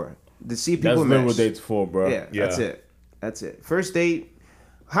dates are for. To see people That's mesh. what dates for, bro. Yeah, that's it. First date.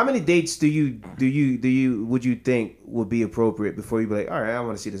 How many dates would you think would be appropriate before you be like, all right, I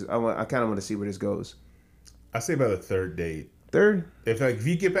want to see this. I kind of want to see where this goes. I say about the third date. Third? If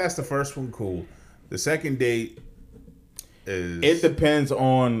you get past the first one, cool. The second date is. It depends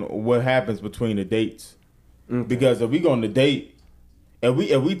on what happens between the dates. Okay. Because if we go on the date,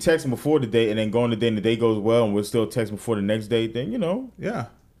 if we text before the date and then go on the date and the date goes well and we're still texting before the next date, then yeah,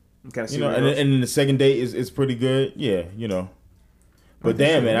 kind of and then the second date is pretty good. Yeah, But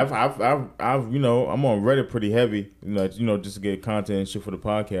damn, man, I've I'm on Reddit pretty heavy, just to get content and shit for the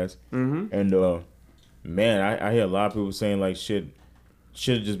podcast. Mm-hmm. And man, I hear a lot of people saying like shit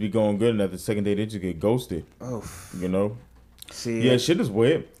just be going good, and at the second day they just get ghosted. Oh, See, yeah, shit is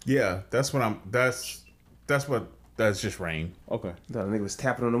weird. Yeah, that's just rain. I Okay, thought the nigga was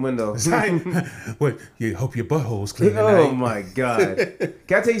tapping on the window. What? You hope your butthole's clean Oh tonight. my god!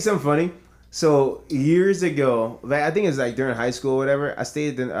 Can I tell you something funny? So years ago, like I think it's like during high school or whatever, I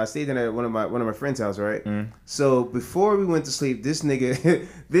stayed in at one of my friends' house, right? So before we went to sleep, this nigga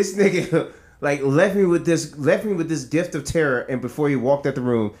like left me with this gift of terror, and before he walked out the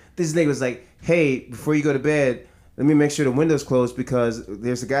room, this nigga was like, "Hey, before you go to bed, let me make sure the window's closed because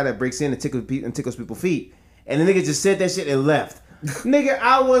there's a guy that breaks in and tickles people's feet." And the nigga just said that shit and left. Nigga,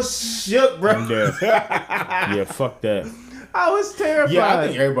 I was shook, bro. Yeah, fuck that. I was terrified. Yeah, I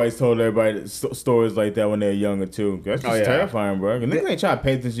think everybody's told everybody stories like that when they're younger too. That's just terrifying, bro. Niggas ain't trying to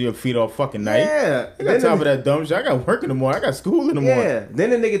pay attention to your feet all fucking night. Yeah, I got time for that dumb shit. I got work in the morning. I got school in the morning. Yeah.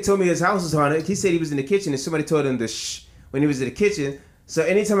 Then the nigga told me his house was haunted. He said he was in the kitchen and somebody told him to shh when he was in the kitchen. So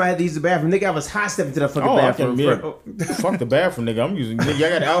anytime I had to use the bathroom, nigga, I was hot stepping to the fucking bathroom, bro. Fuck the bathroom, nigga. I'm using.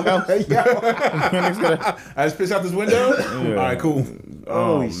 Nigga, I got the outhouse. I just pissed out this window. Yeah. All right, cool.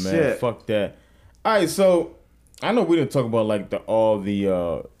 Oh man, shit. Fuck that. All right, so I know we didn't talk about like the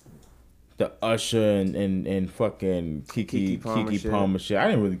Usher and fucking Kiki Palmer shit. I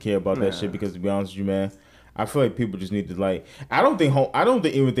didn't really care about that shit because to be honest with you, man, I feel like people just need to like. I don't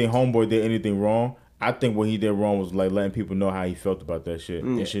even think Homeboy did anything wrong. I think what he did wrong was like letting people know how he felt about that shit.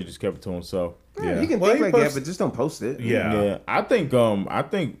 And shit just kept it to himself. Yeah, you can think like that, but just don't post it. Yeah. I think,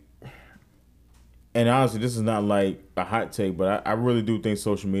 and honestly, this is not like a hot take, but I really do think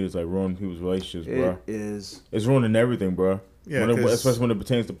social media is like ruining people's relationships, bro. It is. It's ruining everything, bro. Yeah, especially when it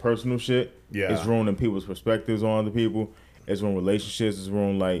pertains to personal shit. Yeah. It's ruining people's perspectives on other people. It's ruining relationships. It's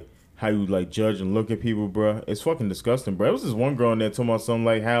ruining like how you like judge and look at people, bro. It's fucking disgusting, bro. There was this one girl in there talking about something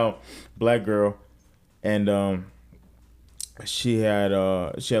like how black girl, and she had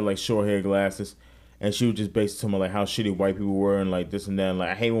like short hair, glasses, and she was just basically talking about like how shitty white people were and like this and that. And, like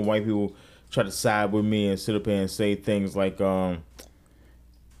I hate when white people try to side with me and sit up here and say things like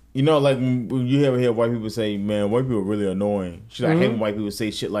you know, like when you ever hear white people say, "Man, white people are really annoying." She's like, I hate when white people say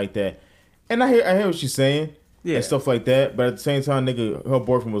shit like that, and I hear what she's saying, and stuff like that. But at the same time, nigga, her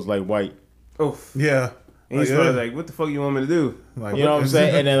boyfriend was like white. Oh Yeah. and he's like, what the fuck you want me to do? Like, You know what I'm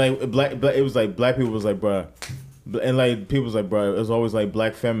saying? And then like black, it was like black people was like, bruh. And like people was like, bro, it was always like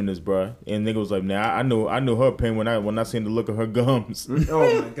black feminists, bro. And nigga was like, nah, I knew her pain when I seen the look of her gums.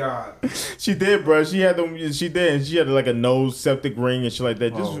 Oh my god. She did, bro. She had and she had like a nose septic ring and shit like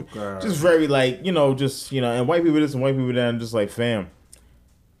that. Just very like, just and white people this and white people that. And just like, fam,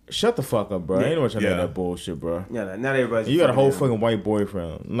 shut the fuck up, bro. Ain't no one trying to hear that bullshit, bro. Yeah, not everybody's. You got a whole fucking white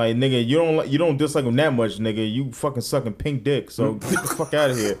boyfriend, like nigga. You don't dislike him that much, nigga. You fucking sucking pink dick, so get the fuck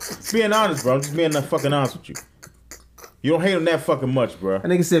out of here. Being honest, bro. I'm just being that fucking honest with you. You don't hate him that fucking much, bro. That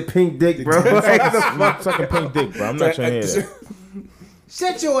nigga said pink dick, bro. Sucking pink dick, bro. I'm not trying to hear that.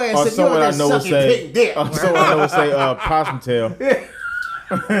 Shut your ass Or up. someone I know would say, pink dick. someone I know would say, possum tail.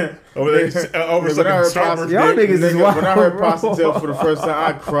 over sucking Starburst Y'all dick. niggas is wild, When I heard bro. possum tail for the first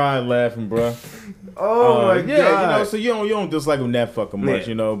time, I cried laughing, bro. Oh my god. Yeah, so you don't dislike him that fucking much,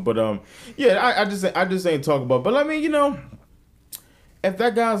 But I just ain't talking about. But I mean, if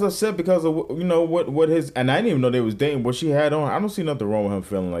that guy's upset because of what his, and I didn't even know they was dating, what she had on, I don't see nothing wrong with him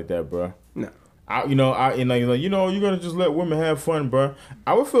feeling like that, bro. No. You gotta just let women have fun, bro.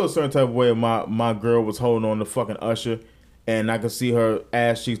 I would feel a certain type of way if my girl was holding on to fucking Usher, and I could see her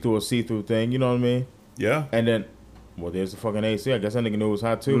ass cheeks through a see-through thing. You know what I mean? Yeah. And then, well, there's the fucking AC. I guess that nigga knew it was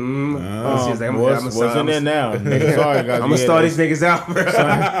hot too. What's in there now? Nigga, sorry, guys. I'm gonna start these niggas out, bro.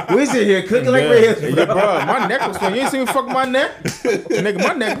 We sit here cooking like ribs, Yeah, bro. My neck was swinging. You ain't see me fuck my neck? Nigga,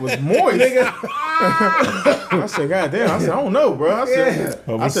 my neck was moist. I said, God damn. I said, I don't know, bro. I said,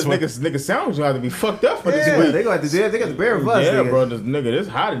 nigga sounds gonna have to be fucked up for this week. They gonna have to do it. They got the bear of us. Yeah, bro. This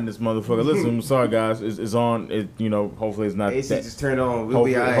hot in this motherfucker. Listen, I'm sorry, guys. It's on. Hopefully it's not. AC that, just turned on. We'll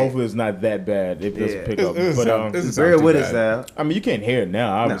be alright. Hopefully it's not that bad. It doesn't pick up. But bear with us now. I mean, you can't hear it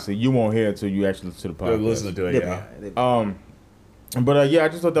now. Obviously, you won't hear it until you actually listen to the podcast. Listen to it, yeah. But I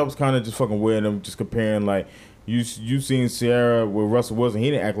just thought that was kind of just fucking weird. I'm just comparing like you seen Sierra with Russell Wilson.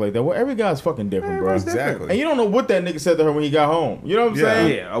 He didn't act like that. Well, every guy's fucking different, bro. Exactly. And you don't know what that nigga said to her when he got home. You know what I'm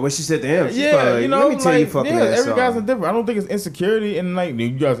saying? Yeah, or what she said to him. She's Yeah, probably like, let me tell you, fucking ass every guy's song. different. I don't think it's insecurity, and like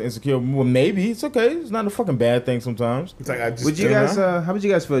you guys are insecure. Well, maybe it's okay. It's not a fucking bad thing sometimes. It's like I just Would you guys? How would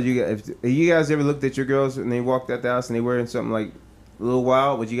you guys feel? If you guys ever looked at your girls and they walked out the house and they wearing something like a little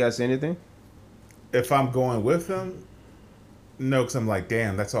wild? Would you guys say anything? If I'm going with them, no, because I'm like,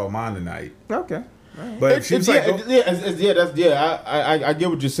 damn, that's all mine tonight. Okay. But if she was like, I get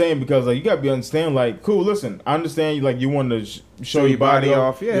what you're saying because like you gotta be understand like cool. Listen, I understand you like you want to show your body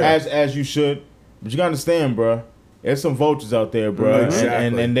off, as you should, but you gotta understand, bro. There's some vultures out there, bro,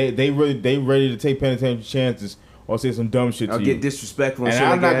 Exactly. and they ready to take penitentiary chances or say some dumb shit to you. I'll get disrespectful and shit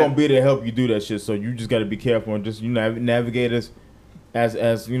I'm like not that. gonna be there to help you do that shit. So you just gotta be careful and just navigate as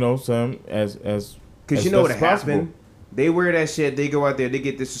because you know what happened. They wear that shit. They go out there. They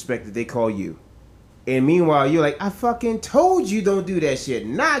get disrespected. They call you. And meanwhile, you're like, I fucking told you don't do that shit.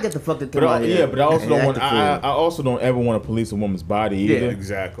 Now I get the fuck to come out here. Yeah, but I also don't want. I also don't ever want to police a woman's body either. Yeah,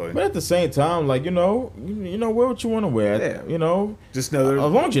 exactly. But at the same time, like wear what you want to wear. Yeah. Just know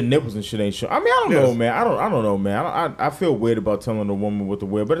as long as your nipples and shit ain't showing. I mean, I don't know, man. I don't know, man. I feel weird about telling a woman what to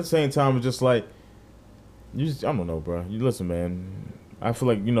wear, but at the same time, it's just like I don't know, bro. You listen, man. I feel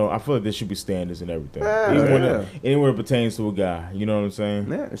like there should be standards and everything. Anywhere it pertains to a guy, you know what I'm saying?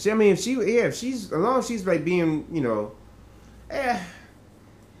 Yeah. I mean, if she's as long as she's like being, like I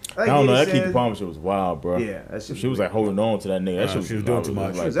don't know. That Keke Palmer shit was wild, bro. Yeah, she was like holding on to that nigga. That shit she was doing too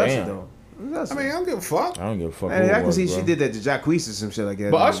much. Like, damn. I mean, I don't give a fuck. I don't give a fuck. I can see she did that to Jacquees or some shit like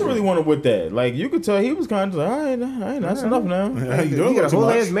that. But Usher really wanted with that. Like you could tell he was kind of like, all right, that's enough now. You got a whole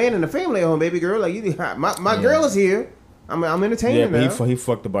ass man and a family at home, baby girl. Like my girl is here. I'm entertaining now. But he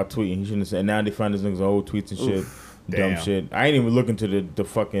fucked about tweeting. He shouldn't have said. And now they find his niggas old tweets and shit. Dumb shit. I ain't even looking to the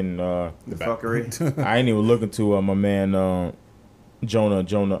fucking the fuckery. I ain't even looking to my man Jonah.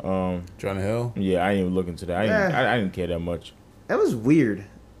 Jonah Hill. Yeah, I didn't even look into that. I didn't care that much. That was weird.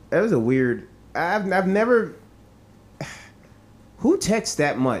 That was a weird. I've never. Who texts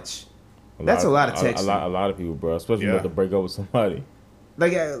that much? That's a lot of texting. A lot of people, bro. Especially when you have to break up with somebody.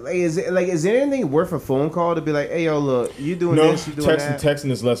 Is there anything worth a phone call to be like, hey yo, look, you doing this, you doing that?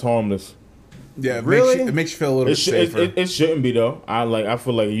 Texting is less harmless. Yeah, it makes you feel a little bit safer. It shouldn't be though. I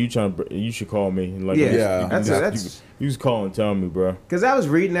feel like you should call me. Like, that's you just call and tell me, bro. Because I was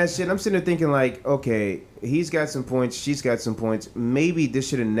reading that shit, I'm sitting there thinking like, okay, he's got some points, she's got some points. Maybe this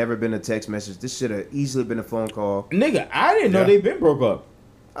should have never been a text message. This should have easily been a phone call. Nigga, I didn't know they've been broke up.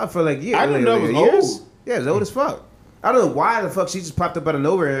 I feel like I didn't know it was old. Yeah, it was old as fuck. I don't know why the fuck she just popped up out of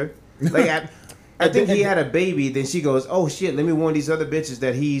nowhere. Like I think he had a baby. Then she goes, "Oh shit, let me warn these other bitches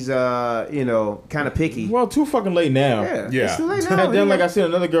that he's kind of picky." Well, too fucking late now. Yeah. It's too late now. And then like I said,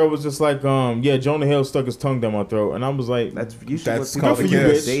 another girl was just like, Jonah Hill stuck his tongue down my throat, and I was like, that's called for you,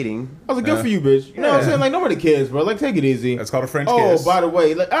 bitch. Dating. I was like, good for you, bitch. You know what I'm saying? Like nobody cares, bro. Like take it easy. That's called a French kiss. Oh, by the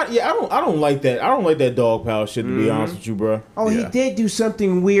way, like I don't like that. I don't like that dog pal shit. To be honest with you, bro. Oh, he did do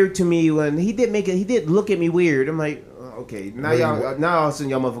something weird to me when he did look at me weird. I'm like, okay, now all of a sudden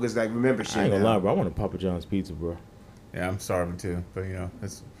y'all motherfuckers like remember shit. I ain't gonna lie, bro. I want a Papa John's pizza, bro. Yeah, I'm starving too, but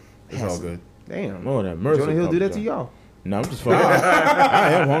it's all good. Damn. Lord have mercy. Jonah Hill Papa do that John. to y'all? No, I'm just fucking.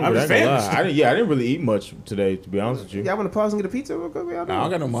 I am hungry. I'm I just ain't gonna lie. I didn't really eat much today, to be honest with you. Y'all want to pause and get a pizza real quick? I don't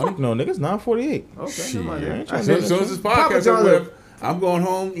got no money. Fuck no, niggas. 9:48. Okay, Shit. never mind then. As soon as this podcast over, I'm going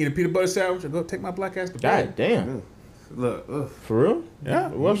home, eat a peanut butter sandwich, and go take my black ass to bed. God damn. Look, For real? Yeah.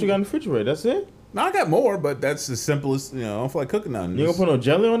 What else you got in the refrigerator? That's it? No, I got more, but that's the simplest. I don't feel like cooking nothing. You gonna put no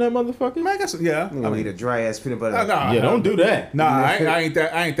jelly on that motherfucker? Man, I got some. Yeah, I'm gonna eat a dry ass peanut butter. Yeah, don't do that. Nah, I ain't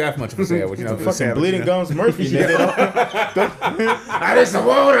that much of a sandwich. You know, Fucking sandwich, bleeding gums Murphy, nigga. I did some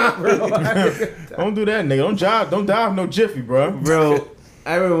water, bro. Don't do that, nigga. Don't dive no jiffy, bro. Bro,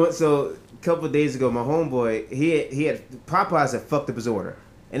 I remember a couple of days ago, my homeboy, he had Popeyes had fucked up his order,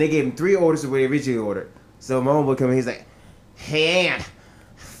 and they gave him 3 orders of what he originally ordered. So my homeboy come in, he's like, "Hey, Aunt,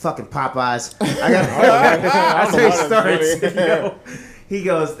 fucking Popeyes." That's how he starts. Yo. He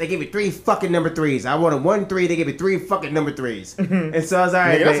goes, "They gave me 3 fucking number 3s. I wanted 1 3. They gave me 3 fucking number 3s." And so I was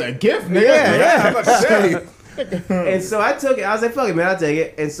like, nigga, that's a gift, nigga. Yeah. I'm about to say. And so I took it. I was like, "Fuck it, man, I'll take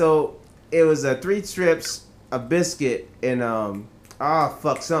it." And so it was 3 strips, a biscuit, and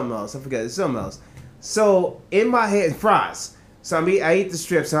something else. I forgot. It's something else. So in my head, fries. So I eat the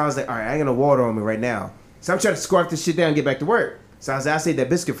strips, and I was like, "All right, I ain't got no water on me right now." So I'm trying to scarf this shit down and get back to work. So I was like, I'll save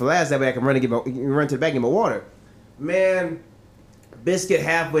that biscuit for last. That way I can run to the back and get my water. Man, biscuit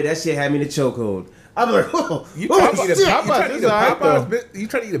halfway, that shit had me in the chokehold. I'm like, You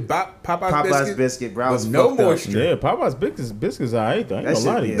try to eat a Popeyes biscuit, bro. With no moisture. Yeah, Popeye's biscuits are alright though. I ain't gonna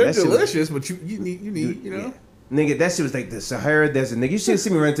lie to you. They're delicious, but you need, you know. Nigga, that shit was like the Sahara Desert. Nigga, you should have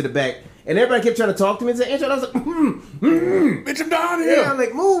seen me run to the back. And everybody kept trying to talk to me and say, "Answer." And I was like, Bitch, I'm down here. Yeah, I'm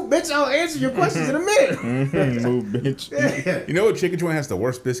like, "Move, bitch, I'll answer your questions in a minute." Move, bitch. Yeah. You know what chicken joint has the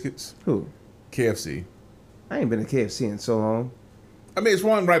worst biscuits? Who? KFC. I ain't been to KFC in so long. I mean, it's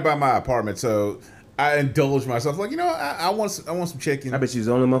one right by my apartment, so I indulged myself. Like, I want some chicken. I bet you was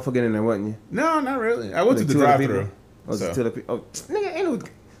the only motherfucker in there, wasn't you? No, not really. I went to the 2 other drive-thru. people?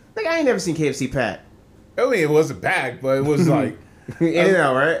 Nigga, I ain't never seen KFC packed. I mean, it wasn't packed, but it was like In and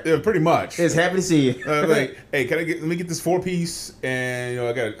out, right? Yeah, pretty much. It's happy to see you. Like, hey, let me get this 4-piece, and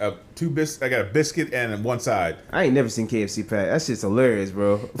I got I got a biscuit and 1 side. I ain't never seen KFC packed. That shit's hilarious,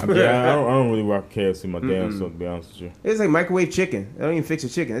 bro. Yeah, I don't really rock KFC my damn self, to be honest with you. It's like microwave chicken. They don't even fix your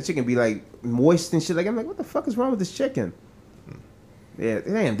chicken. That chicken be like moist and shit. Like I'm like, what the fuck is wrong with this chicken? Yeah,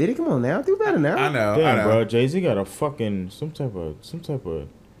 damn, Diddy, come on now, do better now. I know, damn, bro. Jay-Z got a fucking some type of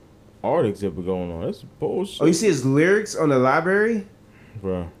art exhibit going on. That's bullshit. Oh, you see his lyrics on the library,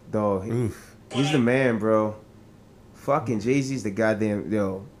 bro? Dog, he's the man, bro. Fucking Jay-Z's the goddamn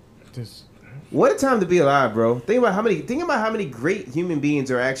What a time to be alive, bro. Think about how many great human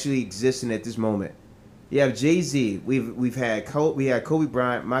beings are actually existing at this moment. You have Jay-Z. We had Kobe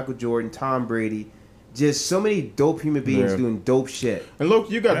Bryant, Michael Jordan, Tom Brady. Just so many dope human beings doing dope shit. And look,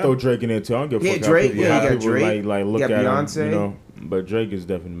 you got throw Drake in there too. I don't give a fuck. Drake. You got people Drake. Like look you got at Beyonce. him, But Drake is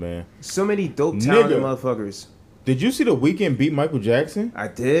definitely man. So many dope talented motherfuckers. Did you see The Weeknd beat Michael Jackson? I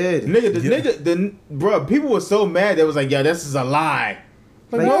did. Bro, people were so mad. They was like, "Yeah, this is a lie."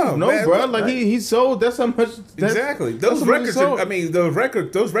 Like, no, man, bro. Like he sold. That's how much. Exactly. Those records.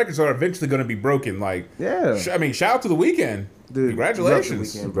 Those records are eventually going to be broken. Like, yeah. Shout out to The Weeknd. Dude,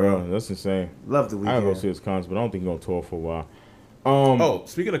 congratulations, The Weeknd, bro. That's insane. Love The Weeknd. I gotta go see his concert, but I don't think he's gonna tour for a while.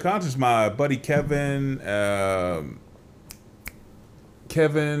 Speaking of concerts, my buddy Kevin.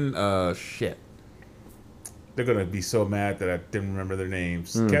 They're gonna be so mad that I didn't remember their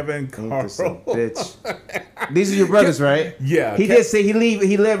names. Kevin, Ain't Carl, this a bitch. These are your brothers, right? Yeah, He did say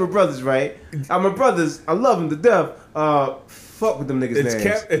he led with brothers, right? I'm my brothers. I love them to death. Fuck with them niggas'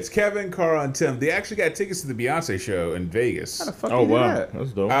 names. It's Kevin, Carl, and Tim. They actually got tickets to the Beyonce show in Vegas. How the fuck Oh you do wow, that?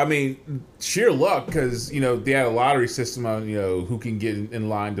 that's dope. I mean, sheer luck because they had a lottery system on who can get in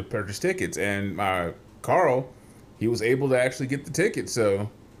line to purchase tickets, and Carl, he was able to actually get the tickets. So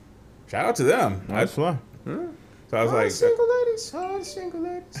shout out to them. That's fly. So I was All the like, single ladies, all the single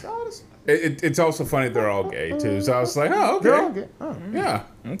ladies, all the. it's also funny they're all gay too. So I was like, oh They're all okay, gay. Oh, yeah.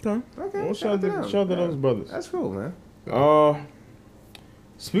 Okay. okay. Well, shout them. out to those brothers. That's cool, man.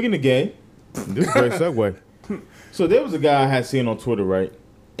 Speaking of gay, this is a great segue. So there was a guy I had seen on Twitter, right?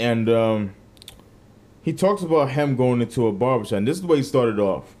 And he talks about him going into a barbershop. And this is the way he started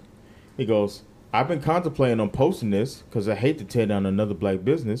off. He goes, I've been contemplating on posting this because I hate to tear down another black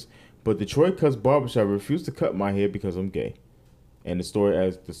business, but Detroit Cuts Barbershop refused to cut my hair because I'm gay. And the story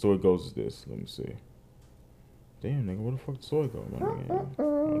goes is this. Let me see. Damn, nigga, where the fuck the story go?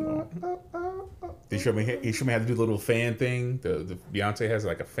 He showed me how to do the little fan thing. The Beyonce has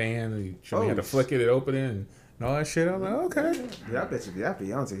like a fan. And he showed me how to flick it and open it and all that shit. I was like, okay. Yeah, I bet you that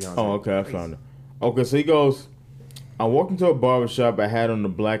Beyonce. Oh, okay, I found it. Okay, so he goes, I walked into a barbershop, I had on a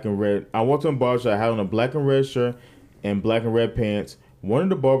black and red shirt and black and red pants. One of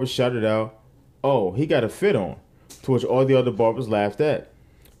the barbers shouted out, oh, he got a fit on, to which all the other barbers laughed at.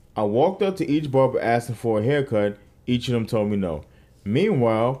 I walked up to each barber asking for a haircut. Each of them told me no.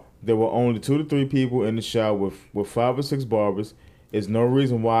 Meanwhile, there were only 2 to 3 people in the shop with 5 or 6 barbers. There's no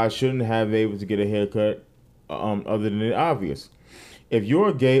reason why I shouldn't have been able to get a haircut other than the obvious. If you're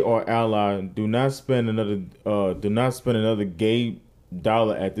a gay or ally, do not spend another gay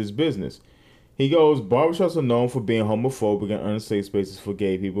dollar at this business. He goes, barbershops are known for being homophobic and unsafe spaces for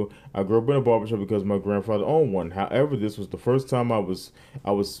gay people. I grew up in a barbershop because my grandfather owned one. However, this was the first time I was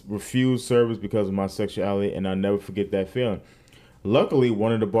refused service because of my sexuality, and I'll never forget that feeling. Luckily,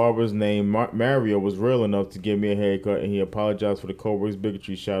 one of the barbers named Mario was real enough to give me a haircut, and he apologized for the coworkers'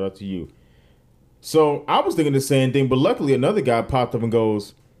 bigotry. Shout out to you. So I was thinking the same thing, but luckily another guy popped up and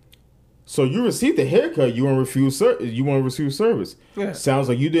goes, so you received a haircut, you want to refuse service. Yeah. Sounds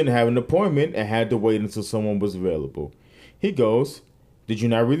like you didn't have an appointment and had to wait until someone was available. He goes, did you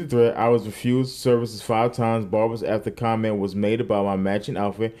not read the thread? I was refused services 5 times. Barbers after comment was made about my matching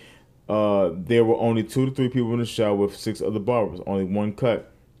outfit. There were only 2 to 3 people in the shop with 6 other barbers, only 1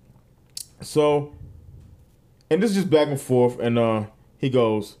 cut. So, and this is just back and forth, and the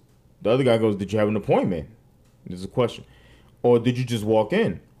other guy goes, did you have an appointment? This is a question. Or did you just walk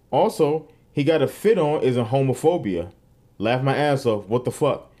in? Also, he got a fit on isn't homophobia. Laugh my ass off. What the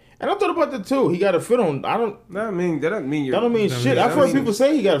fuck? And I thought about that too. He got a fit on. That don't mean shit. I've heard people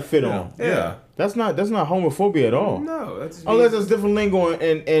say he got a fit on. Yeah. That's not homophobia at all. No, that's unless there's different lingo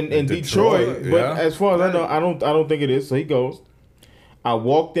in Detroit. Yeah. But as far as I know, I don't think it is. So he goes, I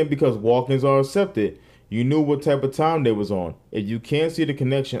walked in because walk-ins are accepted. You knew what type of time they was on. If you can't see the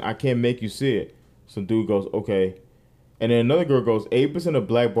connection, I can't make you see it. Some dude goes, okay. And then another girl goes, 8% of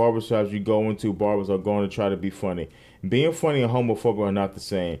black barbershops you go into, barbers are going to try to be funny. Being funny and homophobic are not the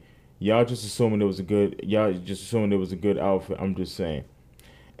same. Y'all just assuming it was a good outfit. I'm just saying.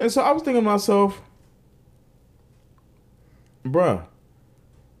 And so I was thinking to myself, bruh,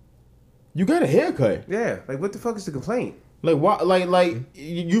 you got a haircut. Yeah, like what the fuck is the complaint? Like why? Like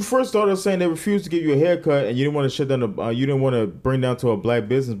you first started saying they refused to give you a haircut and you didn't want to shut down you didn't want to bring down to a black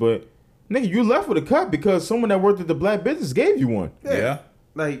business, but nigga, you left with a cut because someone that worked at the black business gave you one. Yeah.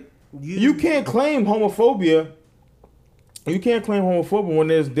 Like you can't claim homophobia. You can't claim homophobia when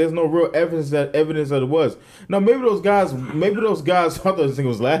there's no real evidence that it was. Now maybe those guys I thought this thing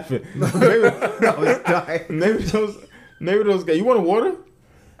was laughing. Maybe those guys. You want a water?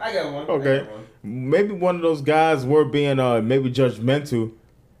 I got one. Okay. Maybe one of those guys were being maybe judgmental.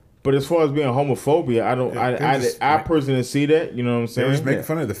 But as far as being homophobia, I personally see that. You know what I'm saying? They're just making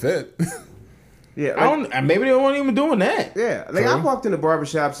fun of the fit. Yeah, maybe they weren't even doing that. Yeah, like I walked into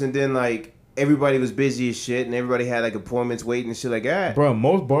barbershops and then like everybody was busy as shit and everybody had like appointments waiting and shit like that. Bro,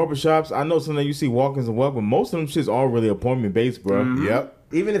 most barbershops, I know sometimes you see walk-ins and welcome. Most of them shits are really appointment based, bro. Mm-hmm. Yep.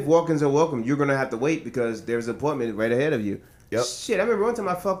 Even if walk-ins are welcome, you're gonna have to wait because there's an appointment right ahead of you. Yep. Shit, I remember one time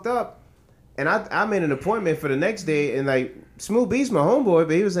I fucked up and I made an appointment for the next day and like Smooth B's my homeboy,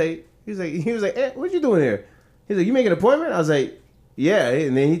 but he was like, what you doing here? He's like, you make an appointment? I was like, yeah.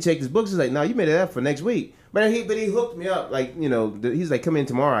 And then he checked his books. He's like, no, you made it up for next week. But he hooked me up. Like, you know, he's like, come in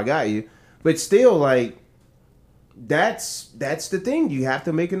tomorrow. I got you. But still, like, that's the thing. You have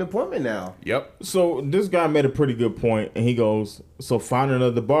to make an appointment now. Yep. So this guy made a pretty good point, and he goes, so find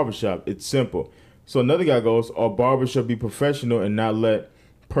another barbershop. It's simple. So another guy goes, "Our barber should be professional and not let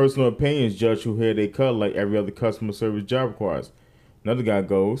personal opinions judge who hair they cut like every other customer service job requires." Another guy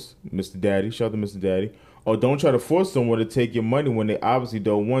goes, Mr. Daddy, shout out to Mr. Daddy, "Or don't try to force someone to take your money when they obviously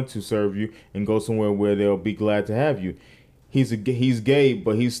don't want to serve you and go somewhere where they'll be glad to have you. He's gay,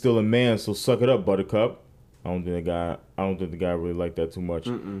 but he's still a man, so suck it up, Buttercup." I don't think the guy really liked that too much.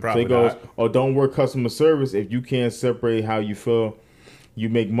 So he goes, not. "Or don't work customer service if you can't separate how you feel you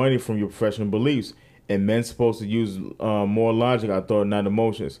make money from your professional beliefs. And men's supposed to use more logic, I thought, not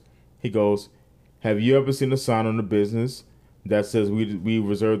emotions." He goes, "Have you ever seen a sign on the business that says we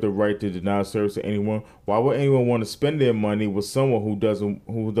reserve the right to deny service to anyone? Why would anyone want to spend their money with someone who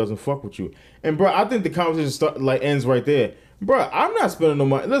doesn't fuck with you?" And bro, I think the conversation ends right there. Bro, I'm not spending no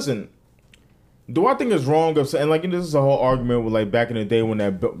money. Listen, do I think it's wrong of saying, like, this is a whole argument with, like, back in the day when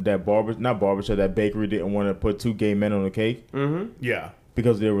that bakery didn't want to put 2 gay men on the cake? Mm-hmm. Yeah.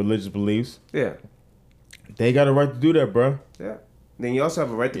 Because of their religious beliefs. Yeah. They got a right to do that, bro. Yeah. Then you also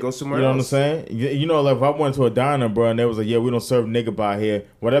have a right to go somewhere You know else. what I'm saying? You know, like, if I went to a diner, bro, and they was like, "Yeah, we don't serve nigga by here,"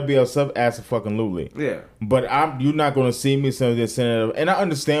 would that be upset? Absolutely. Yeah. But you're not going to see me saying this. And I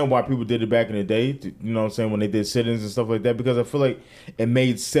understand why people did it back in the day, you know what I'm saying, when they did sit-ins and stuff like that, because I feel like it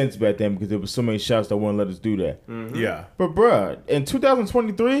made sense back then because there was so many shops that wouldn't let us do that. Mm-hmm. Yeah. But, bro, in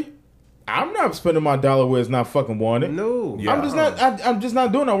 2023, I'm not spending my dollar where it's not fucking wanted. No. Yeah. I'm just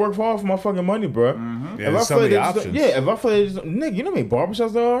not doing that. I work for all for my fucking money, bro. Mm-hmm. Yeah, there's so many options. If I feel like nigga, you know how many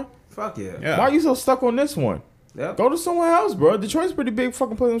barbershops there are? Fuck yeah. Yeah. Why are you so stuck on this one? Yep. Go to somewhere else, bro. Detroit's a pretty big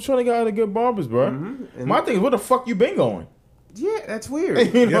fucking place. I'm sure they got other good barbers, bro. Mm-hmm. My thing is, where the fuck you been going? Yeah, that's weird.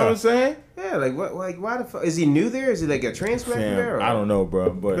 You know Yeah. what I'm saying? Yeah, like what? Like why the fuck? Is he new there? Is he like a transplant from there? Or? I don't know, bro.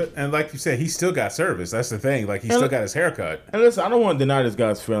 But And like you said, he still got service. That's the thing. Like, he still got his haircut. and listen, I don't want to deny this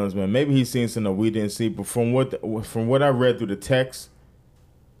guy's feelings, man. Maybe he's seen something that we didn't see. But from what I read through the text,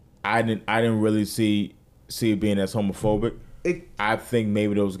 I didn't really see it being as homophobic. I think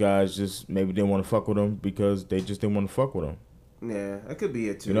maybe those guys just maybe didn't want to fuck with him because they just didn't want to fuck with him. Yeah, that could be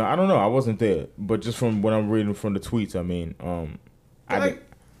it too. You know, I don't know. I wasn't there, but just from what I'm reading from the tweets, I mean, I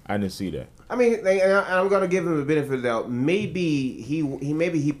didn't see that. I mean, like, and I'm gonna give him the benefit of the doubt. Maybe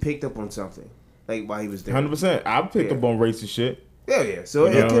he picked up on something, like while he was there. 100%. I picked up on racist shit. Yeah. So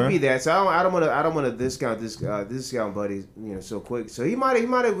You know, it could right? be that. So I don't want to discount discount buddy, so quick. So he might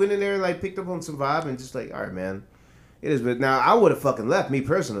have went in there and, like, picked up on some vibe and just like, all right, man, it is. But now I would have fucking left, me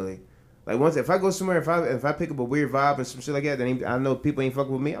personally. Like, once if I go somewhere, if I pick up a weird vibe and some shit like that, then I know people ain't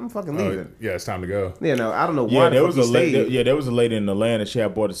fucking with me. I'm fucking leaving. Yeah, it's time to go. Yeah, no, I don't know why. Yeah, there the was fuck a he lady. stayed. There was a lady in Atlanta. She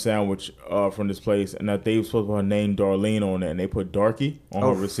had bought a sandwich from this place, and they was supposed to put her name Darlene on it, and they put Darky on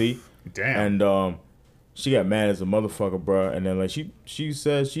her receipt. Damn. And she got mad as a motherfucker, bro. And then, like, she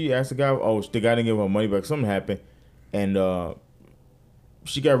said, she asked the guy, the guy didn't give her money back. Something happened, and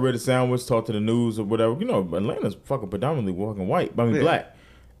she got rid of the sandwich, talked to the news or whatever. You know, Atlanta's fucking predominantly fucking white. I mean, black.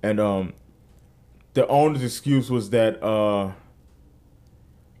 And the owner's excuse was that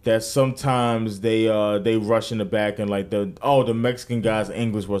sometimes they rush in the back and, like, the Mexican guy's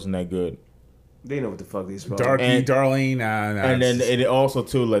English wasn't that good. They know what the fuck these fucking. Darky, Darlene, And then it also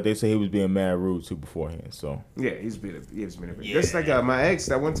too, like, they say he was being mad rude too beforehand. So Yeah, he's been a Just like my ex,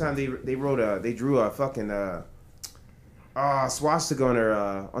 that one time they drew a fucking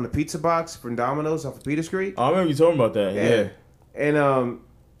swastika on the pizza box from Domino's off of Peter Street. I remember you talking about that. Yeah. And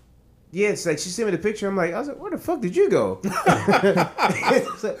yeah, it's like she sent me the picture. I was like, where the fuck did you go?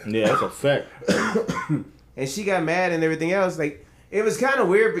 It's like- Yeah, that's a fact. and she got mad and everything else. Like, it was kind of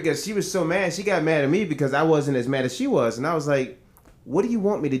weird because she was so mad. She got mad at me because I wasn't as mad as she was, and I was like, what do you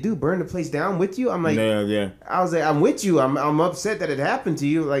want me to do? Burn the place down with you? I'm like, yeah. I was like, I'm with you. I'm upset that it happened to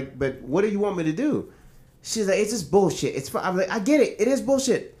you. Like, but what do you want me to do? She's like, it's just bullshit. It's I was like, I get it. It is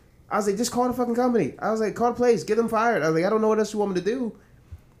bullshit. I was like, just call the fucking company. I was like, call the place. Get them fired. I was like, I don't know what else you want me to do.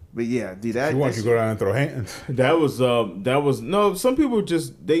 But yeah, dude, She wants you to go down and throw hands. That was no. Some people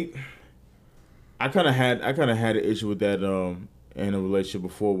just I kind of had an issue with that in a relationship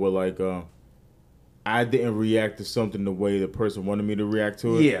before, where, like, I didn't react to something the way the person wanted me to react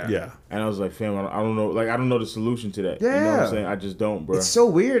to it. Yeah. And I was like, fam, I don't know. Like, I don't know the solution to that. Yeah. You know what I'm saying? I just don't, bro. It's so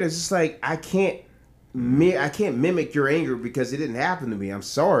weird. It's just like I can't mimic your anger because it didn't happen to me. I'm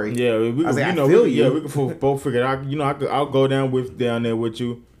sorry. Yeah, we I was like, you I know, feel we, you. yeah, we can both figure it out. You know, I'll go down there with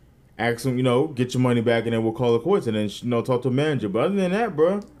you, ask them, you know, get your money back, and then we'll call it quits, and then, you know, talk to the manager. But other than that,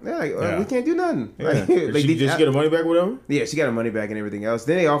 bro, Yeah, like, we can't do nothing. yeah. Like, Did she just get her money back, or whatever? Yeah, she got her money back and everything else.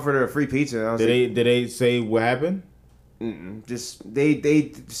 Then they offered her a free pizza. And I was Did they say what happened? just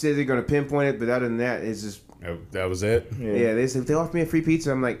they said they're gonna pinpoint it, but other than that, it's just That was it. yeah. They said they offered me a free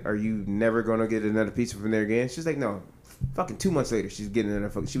pizza. I'm like, are you never gonna get another pizza from there again? She's like, no, Fucking 2 months later, she was getting in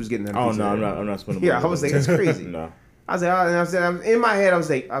her. She was getting in her. Oh pizza. no, I'm not spending. Yeah, I was like, that's crazy. No. I was like, oh, and I said, in my head, I was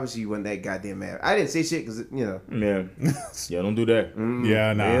like, obviously you wasn't that goddamn mad. I didn't say shit because Yeah, don't do that.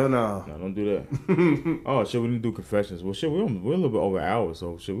 Yeah, nah. Hell no. No, don't do that. Oh shit, we didn't do confessions. Well, shit, we're a little bit over an hour,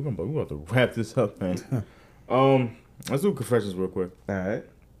 so shit, we're about to wrap this up, man. Let's do confessions real quick. All right.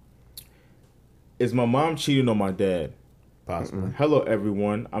 Is my mom cheating on my dad? Possibly. Hello,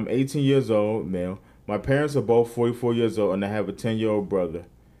 everyone. I'm 18 years old, male. My parents are both 44 years old, and I have a 10-year-old brother.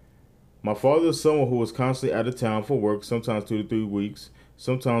 My father is someone who is constantly out of town for work, sometimes 2 to 3 weeks,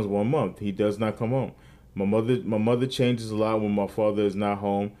 sometimes 1 month. He does not come home. My mother changes a lot when my father is not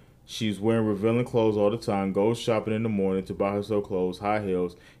home. She's wearing revealing clothes all the time, goes shopping in the morning to buy herself clothes, high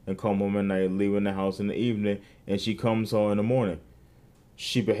heels, and come home at night, leaving the house in the evening, and she comes home in the morning.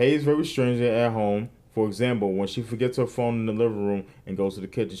 She behaves very strangely at home. For example, when she forgets her phone in the living room and goes to the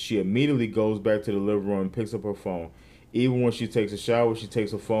kitchen, she immediately goes back to the living room and picks up her phone. Even when she takes a shower, she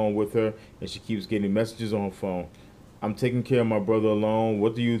takes her phone with her, and she keeps getting messages on her phone. I'm taking care of my brother alone.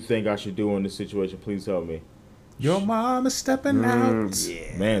 What do you think I should do in this situation? Please help me. Your mom is stepping out.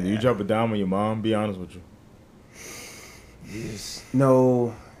 Yeah. Man, do you drop a dime on your mom? Be honest with you. Yes.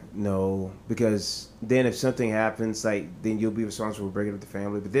 No, because then if something happens, like, then you'll be responsible for breaking up the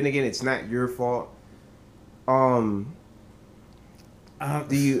family. But then again, it's not your fault. How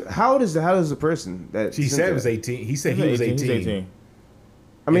old is the person that She said it was 18. He said he was 18. He's 18.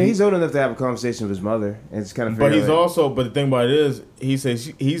 I mean, he's old enough to have a conversation with his mother, and it's kind of. But he's also. But the thing about it is, he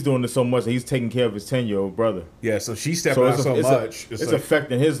says he's doing this so much that he's taking care of his 10-year-old brother. Yeah, so she's stepping out so much. It's like,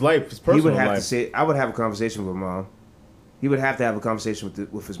 affecting his life, his personal He would have life. to say. I would have a conversation with mom. He would have to have a conversation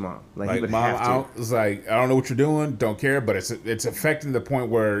with his mom. Like he would mom, have to. it's like, I don't know what you're doing, don't care, but it's affecting the point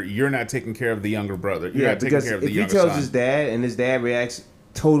where you're not taking care of the younger brother. You're not taking care of the younger son. If he tells his dad and his dad reacts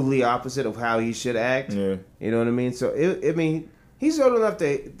totally opposite of how he should act, Yeah. you know what I mean? So he's old enough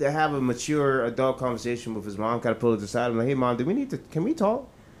to have a mature adult conversation with his mom. Kind of pull it aside. I'm like, hey mom, can we talk?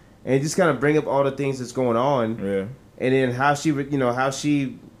 And just kind of bring up all the things that's going on. Yeah. And then how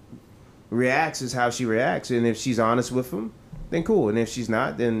she reacts is how she reacts. And if she's honest with him, then cool. And if she's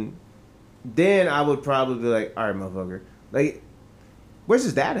not, then I would probably be like, all right, motherfucker. Like, where's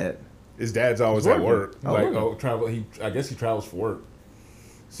his dad at? His dad's always He's at work. working. Travel. I guess he travels for work.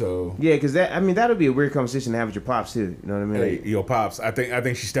 So Yeah, because that would be a weird conversation to have with your pops too. You know what I mean? hey, Like, yo, pops, I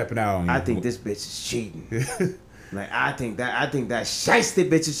think she's stepping out on you. I think this bitch is cheating. Like I think that shiesty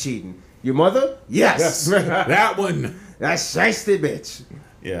bitch is cheating. Your mother? Yes. That one. That shiesty bitch.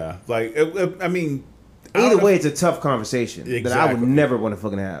 Yeah, like I mean, Either way, it's a tough conversation that I would Exactly. never want to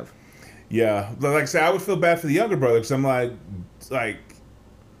fucking have. yeah, but like I said, I would feel bad for the younger brother because I'm like,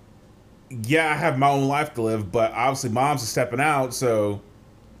 yeah, I have my own life to live, but obviously, mom's stepping out, so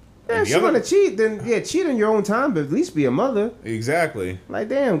Yeah, if she want to cheat, then cheat on your own time, but at least be a mother. exactly. Like,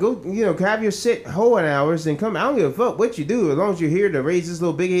 damn, go, have your sit hoeing hours and come. I don't give a fuck what you do as long as you're here to raise this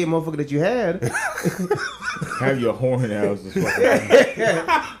little big head motherfucker that you had. Have your horn out.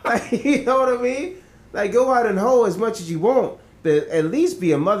 Like, you know what I mean? Like, go out and hoe as much as you want, but at least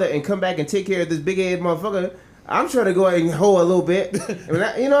be a mother and come back and take care of this big head motherfucker. I'm trying to go out and hoe a little bit.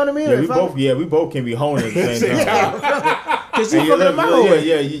 You know what I mean? We both can be honing at the same time. Because you fucking up my hoe.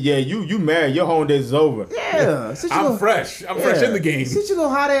 Yeah. You mad? Your home days is over. Yeah. I'm fresh. I'm fresh in the game. Sit your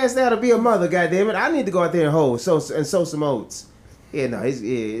little hot ass down to be a mother, goddammit. I need to go out there and hoe sow some oats. Yeah, no,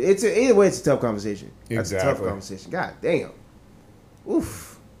 either way, it's a tough conversation. That's a tough Exactly. conversation. God damn.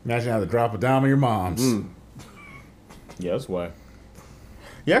 Oof. Imagine how to drop a dime on your mom's. Yeah, that's why.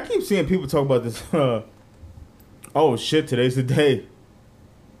 Yeah, I keep seeing people talk about this. Oh shit! Today's the day.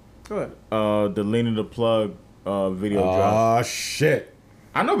 What? The leaning the plug video drop. Oh shit!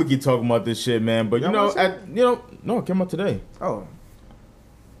 I know we keep talking about this shit, man, but Y'all watch it? no, it came out today. Oh.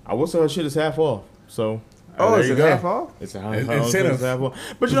 I will say her shit is half off, so. Oh, there is you it go. half off? It's a Incentive. half off.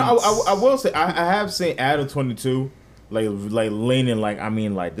 But I will say I have seen Adam 22 like leaning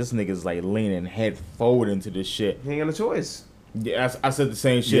like this nigga's like leaning head forward into this shit. He ain't got no choice. Yeah, I said the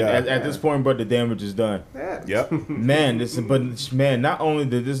same shit. Yeah. At this point, but the damage is done. Yeah. Yep. Man, not only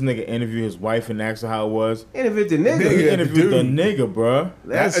did this nigga interview his wife and ask her how it was, Interviewed the nigga. he Yeah, interviewed the dude. nigga, bruh.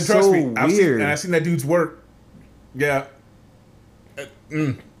 That's And trust so me, weird. I've seen that dude's work. Yeah.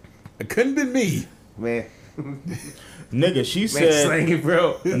 It couldn't been me. Man. Nigga, she Man, said, slanging,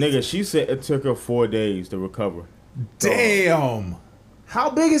 bro. nigga, she said it took her 4 days to recover. Damn. How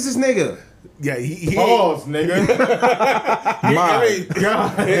big is this nigga? Yeah, he Pause, nigga. My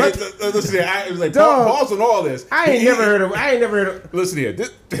God. Listen here, I was like, Dog. pause on all this. I ain't never heard of Listen here.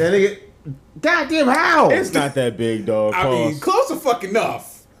 that nigga. Goddamn, how? It's not that big, dog. I mean, Pause. close to fucking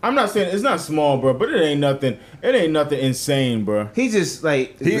enough. I'm not saying it's not small, bro, but it ain't nothing. It ain't nothing insane, bro. He's just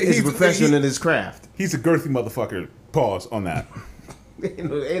like he's a professional in his craft. He's a girthy motherfucker. Pause on that. ain't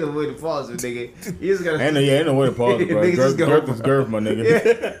no way to pause it, nigga. You just gotta. Ain't no way to pause it, bro. Girth is girth, my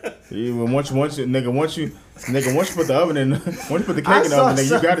nigga. Yeah. Once you put the oven in, once you put the cake in the oven,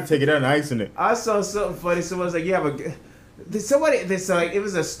 nigga, you gotta take it out and ice in it. I saw something funny. Someone's like, "You have a." Somebody, this like it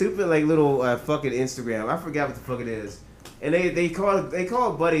was a stupid like little fucking Instagram. I forgot what the fuck it is. And they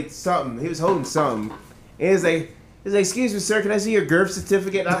called Buddy something. He was holding something. And he's like, "Excuse me, sir, can I see your girth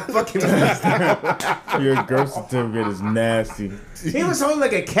certificate?" And I fucking Your girth certificate is nasty. He was holding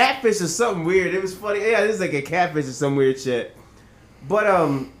like a catfish or something weird. It was funny. Yeah, this is like a catfish or some weird shit. But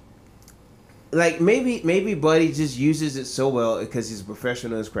like maybe Buddy just uses it so well because he's a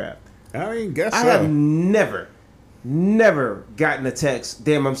professional in his craft. I mean, guess I so. have never gotten a text.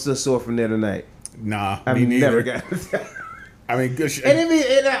 Damn, I'm still sore from there tonight. Nah, I've me neither. never gotten a text. I mean, good shit.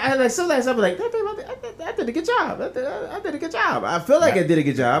 And I like sometimes I'm like, I did a good job. I did a good job. I feel like I did a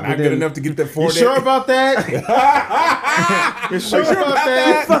good job. Not good enough to get that 4 You day. sure about that? You sure about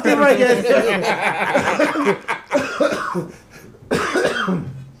that? You fucking right,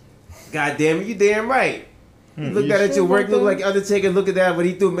 God damn it, you damn right. You looked You at sure your work, about looked that? like Undertaker. Look at that when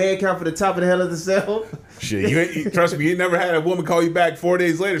he threw man count for the top of the hell of the cell. Shit, you trust me, you never had a woman call you back 4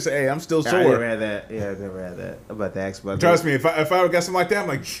 days later and say, "Hey, I'm still I never sore." had that. Yeah, I never had that. I'm about to ask about Trust that. me, if I would got something like that, I'm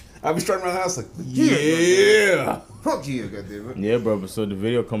like, I'd be strutting around the house like, yeah. Fuck you, goddamn it. Yeah, bro. But so the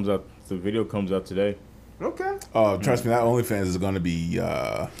video comes out. The video comes out today. Okay. Trust me, that OnlyFans is going to be.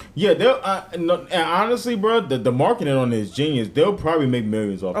 Yeah, they'll. No, and honestly, bro, the marketing on it is genius. They'll probably make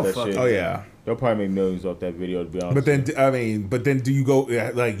millions off that fuck shit. Oh yeah. They'll probably make millions off that video. To be honest. But then do you go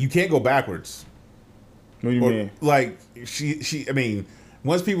like you can't go backwards? What do you Or, mean? like she I mean,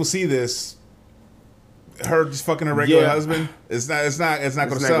 once people see this, her just fucking her regular Yeah. husband, it's not going to not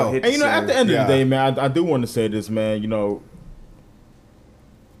gonna sell. hit. And at the end of Yeah. the day, man, I do want to say this, man.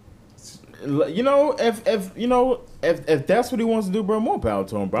 If that's what he wants to do, bro, more power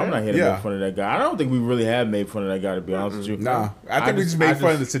to him, bro. I'm not here to Yeah. make fun of that guy. I don't think we really have made fun of that guy, to be honest with you. Nah, I think we just made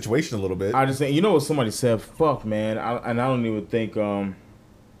fun of the situation a little bit. I just think, what somebody said? Fuck, man. I don't even think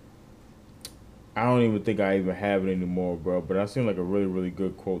I even have it anymore, bro. But I seen like a really, really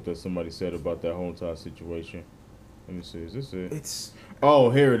good quote that somebody said about that whole entire situation. Let me see. Is this it? It's Oh,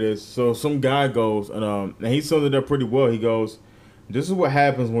 here it is. So some guy goes, and he summed it up pretty well. He goes, "This is what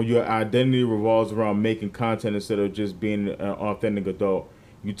happens when your identity revolves around making content instead of just being an authentic adult.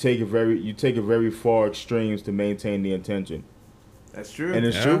 You take it very far extremes to maintain the intention." that's true. And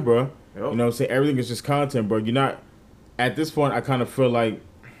it's Yeah. true, bro. Yep. You know what I'm saying? Everything is just content, bro. You're not, at this point, I kind of feel like,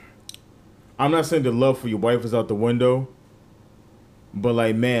 I'm not saying the love for your wife is out the window, but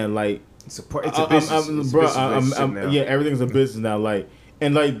like, man, like, it's a business. It's a business relationship now. yeah, everything's a business now. Like,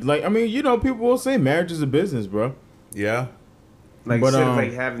 and like, I mean, people will say marriage is a business, bro. Yeah. Like But, instead of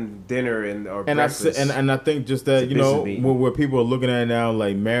like having dinner or breakfast. I think just that, It's a business meeting. where people are looking at it now,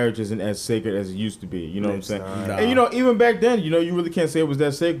 like marriage isn't as sacred as it used to be. You know what I'm It's saying? not. And even back then, you really can't say it was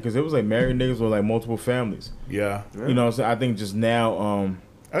that sacred because it was like married niggas with like multiple families. Yeah. You know what I'm saying? I think just now,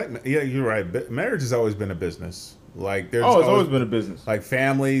 Yeah, you're right. But marriage has always been a business. Like there's it's always been a business. like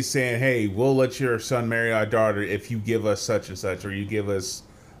families saying, "Hey, we'll let your son marry our daughter if you give us such and such, or you give us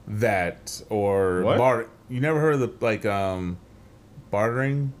that, or What? You never heard of the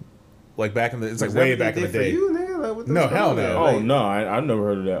bartering? Like back in the, it's like Is that way what back they in the did for day. you, nigga? Like, what the No, fuck hell is that? no. Oh Like, no, I've never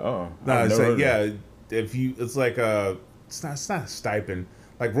heard of that. Oh, No, I've it's never like heard of that. if you, it's like it's not a stipend.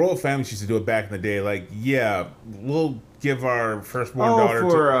 Like royal families used to do it back in the day. Like we'll give our firstborn daughter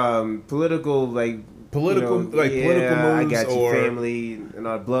for political political political I moves got you, or family and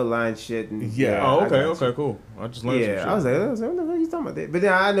all bloodline shit. And, Yeah. Oh, I okay, got you. okay, cool. I just learned Yeah, some shit. I was like, what the fuck are you talking about that? But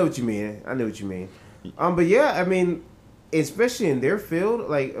then I know what you mean. But yeah, I mean, especially in their field,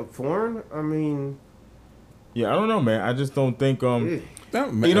 like foreign. I mean, Yeah, I don't know, man. I just don't think yeah.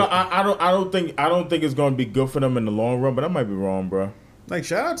 I don't think it's gonna be good for them in the long run, but I might be wrong, bro. like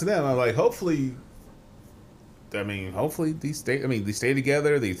shout out to them. I'm like, hopefully they stay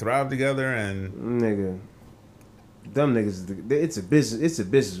together, they thrive together, and Nigga, them niggas. It's a business. It's a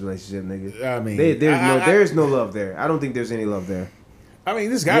business relationship, nigga. I mean, there's no love there. I don't think there's any love there. I mean,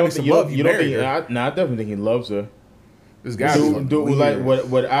 this guy be some love. You don't married think? her. I definitely think he loves her. This guy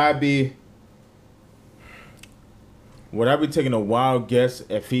Would I be taking a wild guess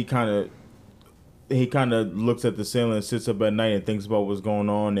if he kind of looks at the ceiling and sits up at night and thinks about what's going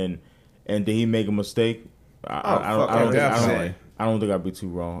on and did he make a mistake? Definitely. I don't think I'd be too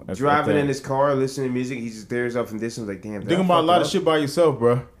wrong. Driving in his car, listening to music, he just stares up from distance like, damn. Think about a lot of shit by yourself,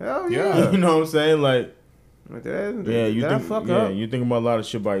 bro. Hell Yeah. yeah. You know what I'm saying? Like, You think about a lot of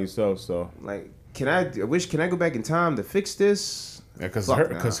shit by yourself. So like, can I go back in time to fix this? Yeah,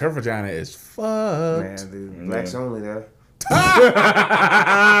 because her vagina is fucked. Man, dude, blacks only there.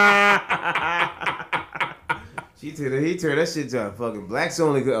 He turned that shit to a fucking blacks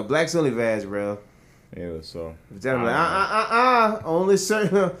only vag, bro. Yeah, so I'm like, only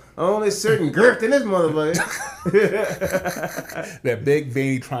certain girth in this motherfucker. That big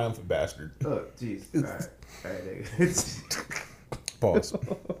veiny triumphant bastard. Oh, jeez. All right, nigga. Pause.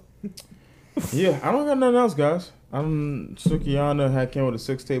 Yeah, I don't got nothing else, guys. Sukiyana had came with a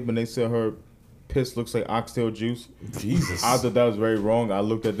 6 tape, and they said her piss looks like oxtail juice. Jesus. I thought that was very wrong. I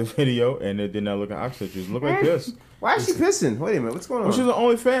looked at the video, and it did not look like oxtail juice. It looked like piss. Why is she pissing? Wait a minute, what's going on? Well, she's on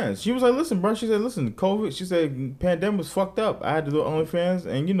OnlyFans. She was like, listen, bro. She said, listen, COVID. She said, pandemic was fucked up. I had to do OnlyFans,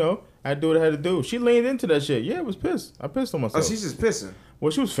 and I had to do what I had to do. She leaned into that shit. Yeah, it was piss. I pissed on myself. Oh, she's just pissing.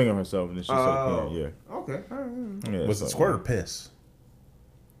 Well, she was fingering herself, and then she said, yeah. Okay. All right. Yeah, Was it squirt or piss?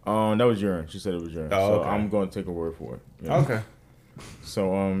 That was urine. She said it was urine. Oh, okay. So I'm going to take her word for it. Yeah. Okay.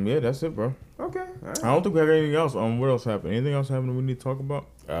 So, yeah, that's it, bro. Okay. All right. I don't think we have anything else. What else happened? Anything else happened we need to talk about?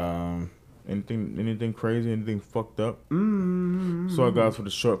 Anything crazy? Anything fucked up? Sorry, guys, for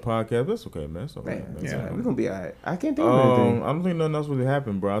the short podcast. That's okay, man. That's okay, man. Yeah, we're gonna be all right. I can't think of anything. I don't think nothing else really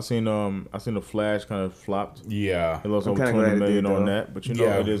happened, bro. I seen the Flash kind of flopped. Yeah. They lost over $20 million on that, but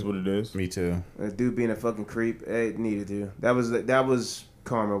it is what it is. Me too. That dude being a fucking creep, it needed to. That was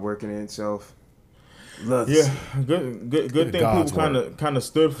karma working in itself. Looks. Yeah, good thing people kind of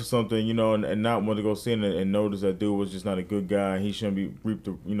stood for something, and not want to go see it and notice that dude was just not a good guy. He shouldn't be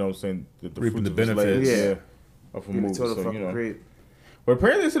reaping the benefits. Of a movie. Total fucking creep. But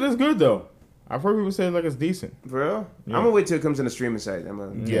apparently, they said it's good though. I've heard people say like it's decent. For real? Yeah. I'm gonna wait till it comes in the streaming site.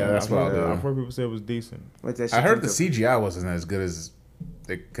 That's what I'll do. I've heard people say it was decent. I heard the CGI wasn't as good as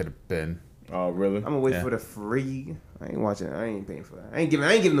it could have been. Oh, really? I'm gonna wait for the free. I ain't watching it. I ain't paying for that. I ain't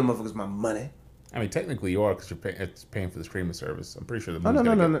giving the motherfuckers my money. I mean, technically you are because it's paying for the streaming service. I'm pretty sure the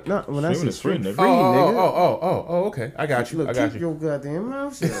movie's no. When I say free, nigga. Oh, okay. I got you. Look, I got keep you. your goddamn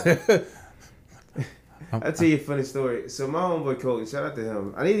mouth shut. I'll tell you a funny story. So my homeboy Colton, shout out to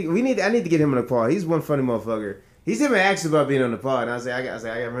him. I need to get him on the pod. He's one funny motherfucker. He's even asked about being on the pod, and I got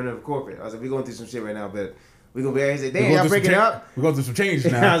run over corporate. I was like, we going through some shit right now, but we gonna be. He said, damn, y'all breaking up. We're going through some changes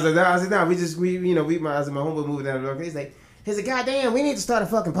now. I was like, nah, my homeboy moving down the road. He's like, goddamn, we need to start a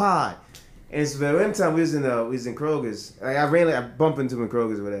fucking pod. And so one time we was in Kroger's. Like I bumped into him in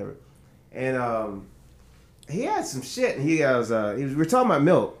Kroger's or whatever, and he had some shit. And we were talking about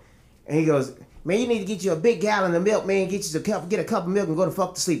milk, and he goes, man, you need to get you a big gallon of milk, man. Get a cup of milk and go to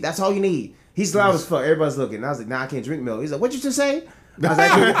fuck to sleep. That's all you need. He's loud as fuck. Everybody's looking. And I was like, nah, I can't drink milk. He's like, what you just say?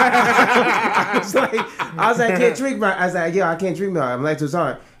 I was like, I can't drink milk. I was like, yo, I can't drink milk. I'm lactose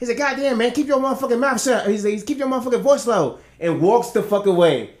intolerant. He's like, goddamn, man, keep your motherfucking mouth shut. He's like, keep your motherfucking voice low, and walks the fuck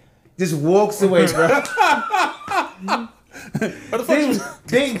away. Just walks away, bro.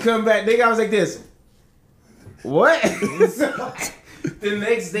 They come back. I was like this. What? The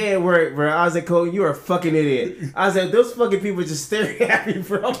next day at work, bro, I was like, Cole, you are a fucking idiot. I was like, those fucking people just staring at me,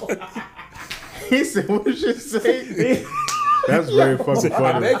 bro. He said, what did you say? That's very fucking funny.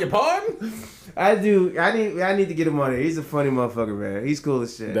 I beg your pardon? I do. I need to get him on here. He's a funny motherfucker, man. He's cool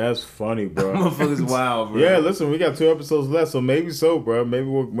as shit. That's funny, bro. Motherfucker's wild, bro. Yeah, listen, we got 2 episodes left, so maybe so, bro. Maybe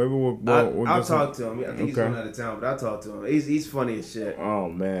we'll I'll talk to him. I think he's going out of town, but I'll talk to him. He's funny as shit. Oh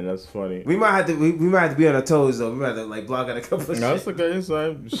man, that's funny. We might have to be on our toes though. We might have to like block out a couple of no, shit. That's okay. It's all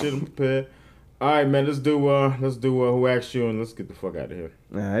right. Shit, I'm prepared. All right, man. Let's do Who Asked You, and let's get the fuck out of here.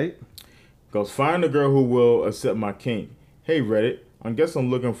 All right. Goes, find a girl who will accept my kink. Hey Reddit, I guess I'm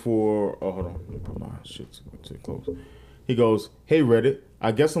looking for. Oh, hold on. My shit's too close. He goes, hey Reddit,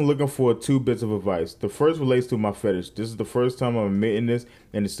 I guess I'm looking for 2 bits of advice. The first relates to my fetish. This is the first time I'm admitting this,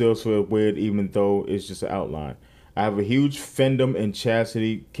 and it still feels weird even though it's just an outline. I have a huge fendom and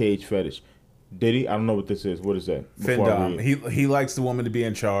chastity cage fetish. Diddy, I don't know what this is. What is that? Fendom. He likes the woman to be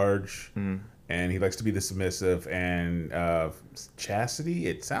in charge, and he likes to be the submissive. And chastity,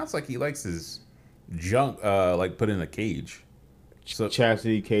 it sounds like he likes his junk like put in a cage. So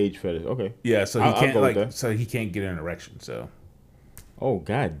chastity cage fetish. Okay. Yeah, so he can't so he can't get an erection. So. Oh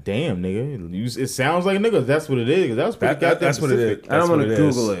god damn, nigga! It sounds like a nigga. That's what it is. That's pretty goddamn That's what it is. I don't want to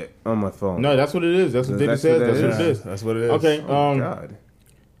Google it on my phone. No, that's what it is. That's what Diddy said. That's what it is. That's what it is. Okay. Oh god.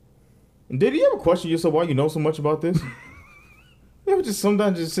 Did you ever question yourself why you know so much about this? You ever just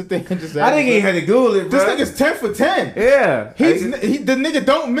sometimes just sit there and just. I think he had to Google it, bro. This nigga's 10 for 10. Yeah. The nigga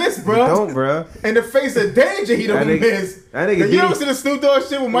don't miss, bro. He don't, bro. In the face of danger, he don't miss. That nigga. You ever see the Snoop Dogg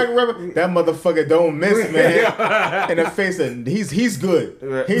shit with Michael Rapper? That motherfucker don't miss, man. In the face of he's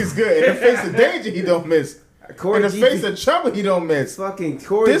good. He's good. In the face of danger, he don't miss. In the face of trouble, he don't miss. Fucking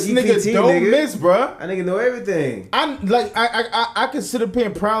Corey This GPT, nigga don't miss, bruh. I nigga know everything. I can sit up here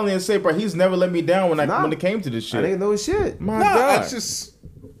and proudly and say, bro, he's never let me down when it came to this shit. I nigga know his shit. My No, God. it's just.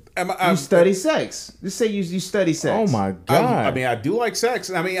 You study sex. Just say you study sex. Oh my God. I mean, I do like sex.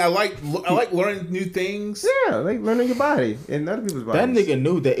 I mean, I like learning new things. Yeah, like learning your body and other people's bodies. That nigga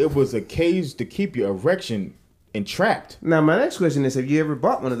knew that it was a cage to keep your erection entrapped. Now, my next question is: have you ever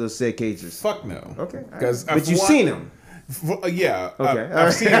bought one of those said cages? Fuck no. Okay, Because but you've seen them. Yeah. Okay.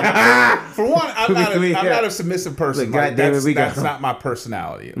 I've seen them. For one, I'm not a submissive person. Look, Like, goddamn it, that's not my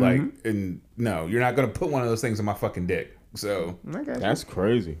personality. Like, and no, you're not gonna put one of those things on my fucking dick. So That's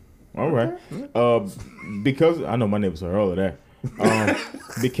crazy. All right. Because I know my neighbors heard all of that.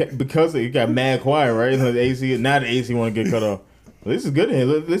 Because it got mad quiet, right? Like the AC, now the AC want to get cut off. Well, this is good in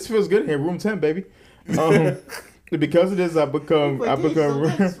here. This feels good in here. Room 10, baby. Because of this, I become. Them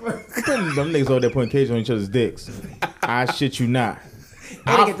niggas over there putting cage on each other's dicks. I shit you not.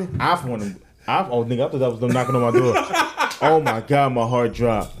 Oh, nigga, I thought that was them knocking on my door. Oh my God, my heart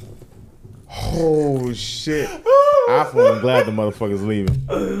dropped. Oh shit. I'm glad the motherfucker's leaving.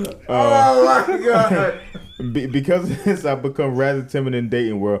 oh my God. Because of this, I've become rather timid in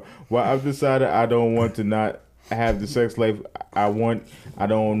dating world. Well, I've decided I don't want to not have the sex life I want. I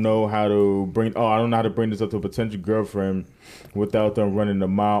don't know how to bring this up to a potential girlfriend without them running a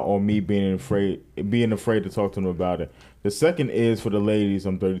mile or me being afraid to talk to them about it. The second is for the ladies.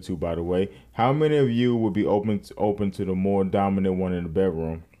 I'm 32, by the way. How many of you would be open to the more dominant one in the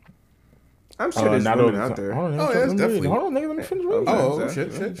bedroom? I'm sure there's women out there. Hold on, that's definitely. Hold on, nigga, let me finish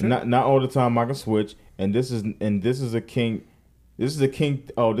reading. Shit. Not all the time I can switch, and this is a king. This is a king.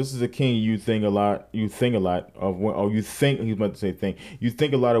 Oh, this is a king. You think a lot of. Oh, you think he's about to say thing. You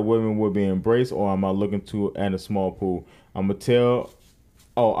think a lot of women would be embraced, or am I looking to at a small pool? I'm a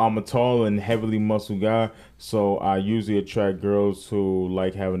tall and heavily muscled guy, so I usually attract girls who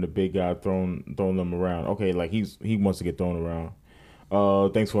like having the big guy throwing them around. Okay, like he wants to get thrown around.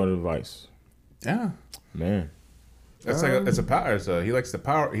 Thanks for the advice. Yeah, man. That's like it's a power. He likes the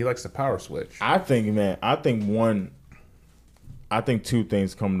power. He likes the power switch. I think two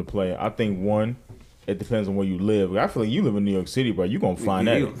things come into play. I think one, it depends on where you live. I feel like you live in New York City, bro. You gonna find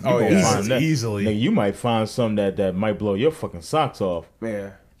that. Easily. Nigga, you might find something that might blow your fucking socks off.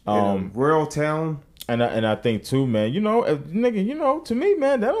 Yeah. Rural town. And I think too, man. Nigga, to me,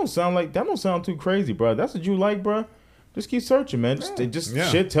 man, that don't sound too crazy, bro. That's what you like, bro. Just keep searching, man. Just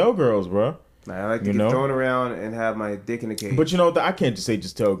shit, tell girls, bro. I like to get thrown around and have my dick in the cage. But I can't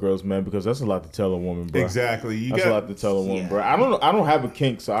just tell girls, man, because that's a lot to tell a woman, bro. Exactly. That's a lot to tell a woman, bro. I don't have a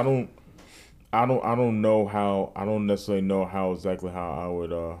kink, so I don't know how. I don't necessarily know exactly how I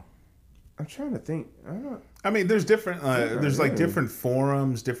would. I'm trying to think. I mean, there's different. There's like different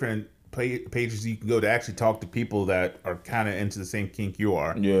forums, different pages you can go to actually talk to people that are kind of into the same kink you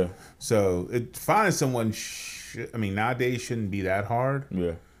are. Yeah. So finding someone, nowadays shouldn't be that hard.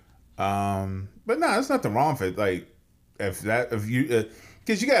 Yeah. But no, there's nothing wrong with it. Like,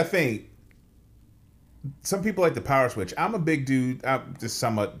 because you gotta think, some people like the power switch. I'm a big dude. I'm just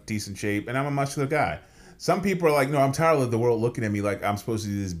somewhat decent shape, and I'm a muscular guy. Some people are like, no, I'm tired of the world looking at me like I'm supposed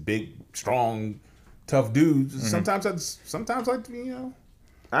to be this big, strong, tough dude. Mm-hmm. Sometimes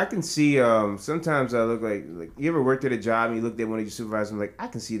I can see. Sometimes I look like you ever worked at a job and you looked at one of your supervisors and like I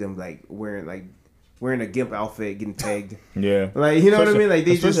can see them like wearing a gimp outfit, getting pegged. Yeah. Like, you know what I mean? Like,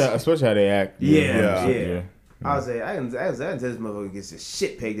 they especially how they act. Yeah. I was like, I can tell this motherfucker gets the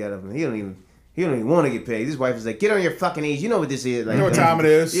shit pegged out of him. He don't even want to get pegged. His wife is like, get on your fucking age. You know what this is. Like, you know what time it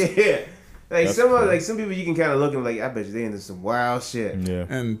is. Yeah. Like, some people you can kind of look and like, I bet you they into some wild shit. Yeah.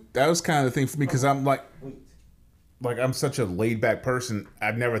 And that was kind of the thing for me because I'm like I'm such a laid back person.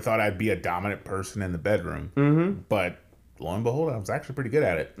 I never thought I'd be a dominant person in the bedroom. Mm-hmm. But lo and behold, I was actually pretty good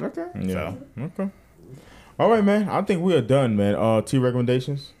at it. Okay. Yeah. Okay. All right, man. I think we are done, man. Tea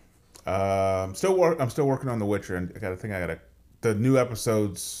recommendations? I'm still working on The Witcher, and the new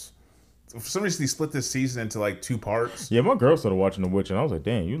episodes. For some reason, they split this season into like 2 parts. Yeah, my girl started watching The Witcher, and I was like,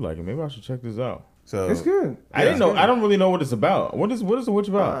 "Damn, you like it? Maybe I should check this out." So it's good. I didn't know. I don't really know what it's about. What is The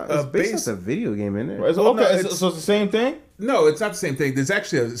Witcher about? It's based on a video game in there. So it's the same thing. No, it's not the same thing. There's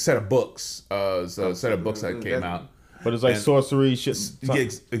actually a set of books. Set of books that came out. But it's like sorcery shit. Yeah,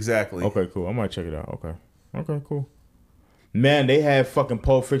 exactly. Okay, cool. I might check it out. Okay, cool. Man, they had fucking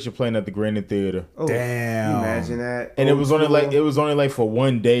Pulp Fiction playing at the Grand Theater. Oh, damn! Imagine that. And it was only like for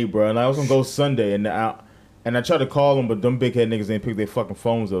one day, bro. And I was gonna go Sunday, and I tried to call them, but them big head niggas ain't pick their fucking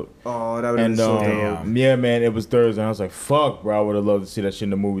phones up. Oh, that would have been so dope. Yeah, man, it was Thursday, and I was like, fuck, bro. I would have loved to see that shit in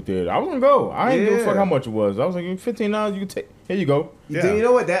the movie theater. I was gonna go. I didn't give a fuck how much it was. I was like, $15, you can take. Here you go. Yeah. You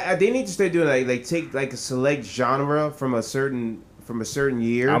know what? That they need to start doing like take like a select genre from a certain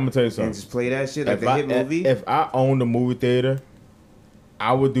year. I'm gonna tell you something. And just play that shit like a hit movie. If I owned a movie theater,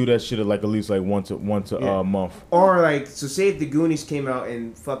 I would do that shit like at least like once a month. Or like, so say if the Goonies came out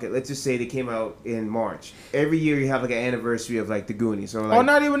in, fuck it, let's just say they came out in March. Every year you have like an anniversary of like the Goonies. Or like, Oh,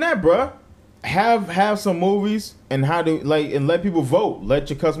 not even that, bruh. Have some movies and and let people vote. Let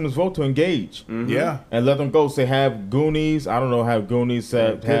your customers vote to engage. Mm-hmm. Yeah. And let them go. Say have Goonies. I don't know. Have Goonies.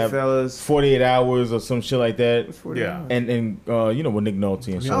 Have Goodfellas. 48 Hours or some shit like that. Yeah. And you know with Nick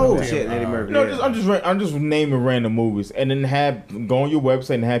Nolte and shit. Oh like that. shit, Eddie Murphy. No, Yeah. I'm just naming random movies, and then go on your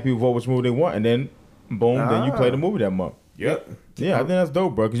website and have people vote which movie they want, and then boom, then you play the movie that month. Yep. Yeah, I think that's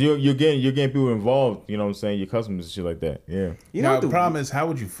dope, bro. Because you're getting people involved. You know what I'm saying? Your customers and shit like that. Yeah. You Now know the problem is, how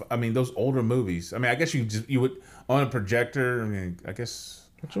would you? I mean, those older movies. I mean, I guess you would on a projector. I mean, I guess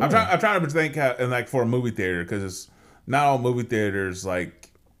I'm trying to think how, and like for a movie theater, because it's not all movie theaters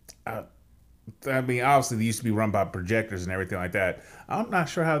like. I mean, obviously they used to be run by projectors and everything like that. I'm not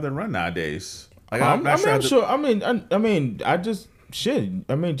sure how they're run nowadays. Like, I'm not sure. I mean,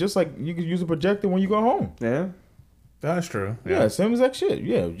 just like you could use a projector when you go home. Yeah. That's true. Yeah, same exact shit.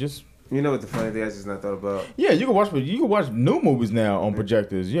 Yeah, just. You know what the funny thing I just not thought about? Yeah, you can watch new movies now on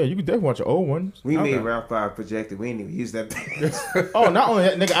projectors. Yeah, you can definitely watch the old ones. We made Ralph by a projector. We didn't even use that bitch. Oh, not only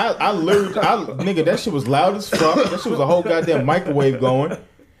that, nigga, nigga, that shit was loud as fuck. That shit was a whole goddamn microwave going.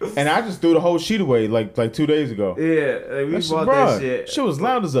 And I just threw the whole sheet away like 2 days ago. Yeah, like we bought that shit. Shit was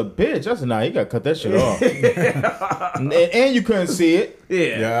loud as a bitch. I said, nah, you gotta cut that shit off. and you couldn't see it.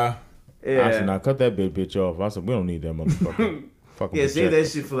 Yeah. I said, nah, cut that bitch off. I said, we don't need that motherfucker. Yeah, save that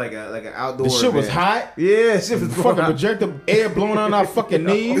shit for like an outdoor. The shit was hot. Yeah, shit was fucking projector air blowing on our fucking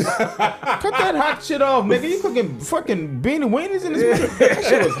knees. Cut that hot shit off, nigga. You cooking fucking beanie weenies in this bitch. That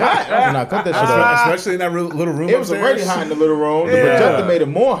shit was hot. I said, nah, cut that shit off. Especially in that little room. It was already hot in the little room. The projector made it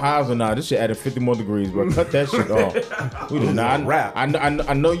more hot. I was like, nah, this shit added 50 more degrees, bro. Cut that shit off. We did not. I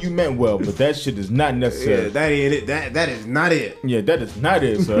know you meant well, but that shit is not necessary. Yeah, that ain't it. That is not it. Yeah, that is not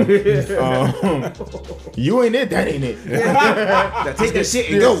it, sir. You ain't it. That ain't it. Now take that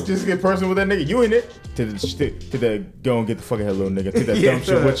shit and go. Just get personal with that nigga. You ain't it. To the go and get the fuck out of here, little nigga. Take that dumb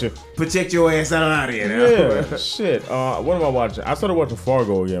shit with you. Protect your ass out of here now. Yeah, shit. What am I watching? I started watching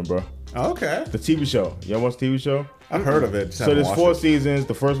Fargo again, bro. Okay. The TV show. Y'all watch the TV show? I've heard of it. So there's 4 seasons.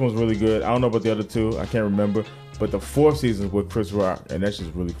 The first one's really good. I don't know about the other 2. I can't remember. But the 4th season's with Chris Rock, and that shit's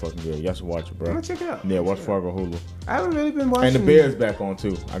really fucking good. Y'all should watch it, bro. I'm gonna check it out. Yeah, watch Fargo Hulu. I haven't really been watching. And the Bear's back on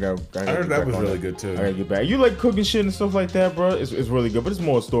too. I heard that was really good too. I gotta get back. You like cooking shit and stuff like that, bro? It's really good, but it's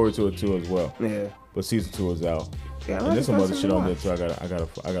more story to it too as well. Yeah. But season 2 is out. Yeah, I'm and there's some other shit on there too. I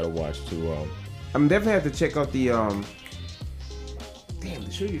gotta watch too. I'm definitely have to check out the Damn,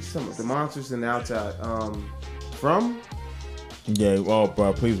 to show you some of the monsters in the outside. From. Yeah, well,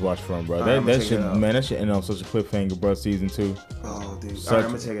 bro, please watch From, bro. That shit, man, that shit ended on such a cliffhanger, bro. Season 2. Oh, dude. All right,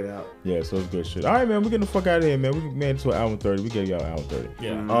 I'm gonna check it out. Yeah, so it's good shit. All right, man, we're getting the fuck out of here, man. We made it to an hour and 30. We gave y'all an hour and 30.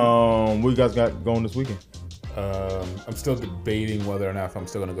 Yeah. What you guys got going this weekend? I'm still debating whether or not if I'm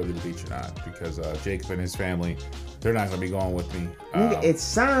still gonna go to the beach or not, because Jacob and his family, they're not gonna be going with me. It's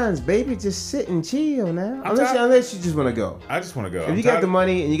signs, baby. Just sit and chill now. Unless you just want to go. I just want to go. If you got the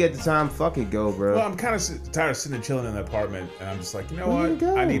money and you got the time, fucking go, bro. Well, I'm kind of tired of sitting and chilling in the apartment, and I'm just like, you know what?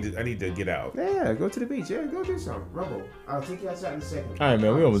 I need to get out. Yeah, go to the beach. Yeah, go do something. Rumble. I'll take you outside in a second. All right,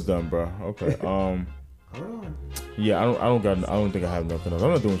 man. We almost done, bro. Okay. Hold on. Yeah, I don't think I have nothing else.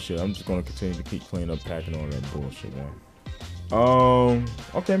 I'm not doing shit. I'm just gonna continue to keep cleaning up, packing all that bullshit, man.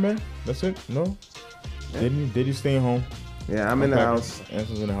 Okay, man. That's it. No. Yeah. Did he stay home? Yeah, I'm in the house.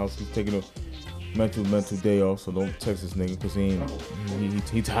 Answer's in the house. He's taking a mental day off, so don't text this nigga because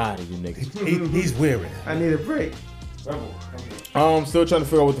he tired of you niggas. He's weary. I need a break. Still trying to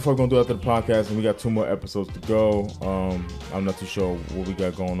figure out what the fuck we're gonna do after the podcast, and we got 2 more episodes to go. I'm not too sure what we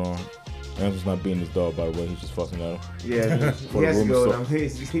got going on. Answer's not being his dog, by the way. He's just fussing at him. Yeah, he has to go.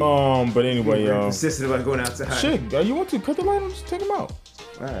 But anyway, persistent about going outside. Shit, you want to cut the line? Just take him out.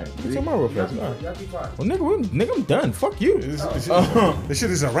 All right, take him out real fast. Y'all be fine. Well, nigga, I'm done. Fuck you. This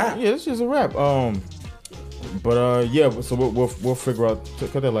shit is a wrap. Yeah, this shit's a wrap. Yeah. So we'll figure out.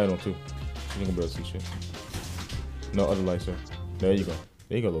 Cut that light on too. So you can be able to see shit. No other light, sir. There you go,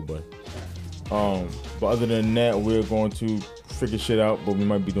 little buddy. But other than that, we're going to figure shit out, but we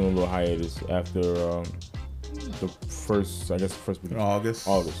might be doing a little hiatus after the first week. August,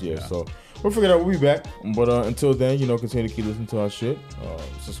 yeah. So we'll figure it out. We'll be back. But until then, continue to keep listening to our shit.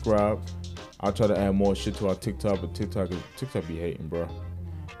 Subscribe. I'll try to add more shit to our TikTok, but TikTok be hating, bro.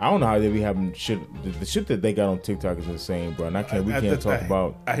 I don't know how they be having shit. The shit that they got on TikTok is insane, bro. And we can't talk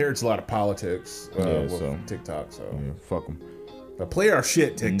about. I hear it's a lot of politics with TikTok. So yeah, fuck them. But play our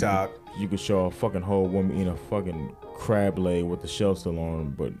shit, TikTok. You could show a fucking whole woman eating a fucking crab leg with the shell still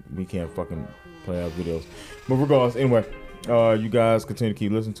on, but we can't fucking play our videos. But regardless, anyway, you guys continue to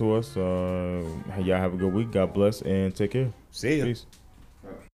keep listening to us. Y'all have a good week. God bless and take care. See ya. Peace.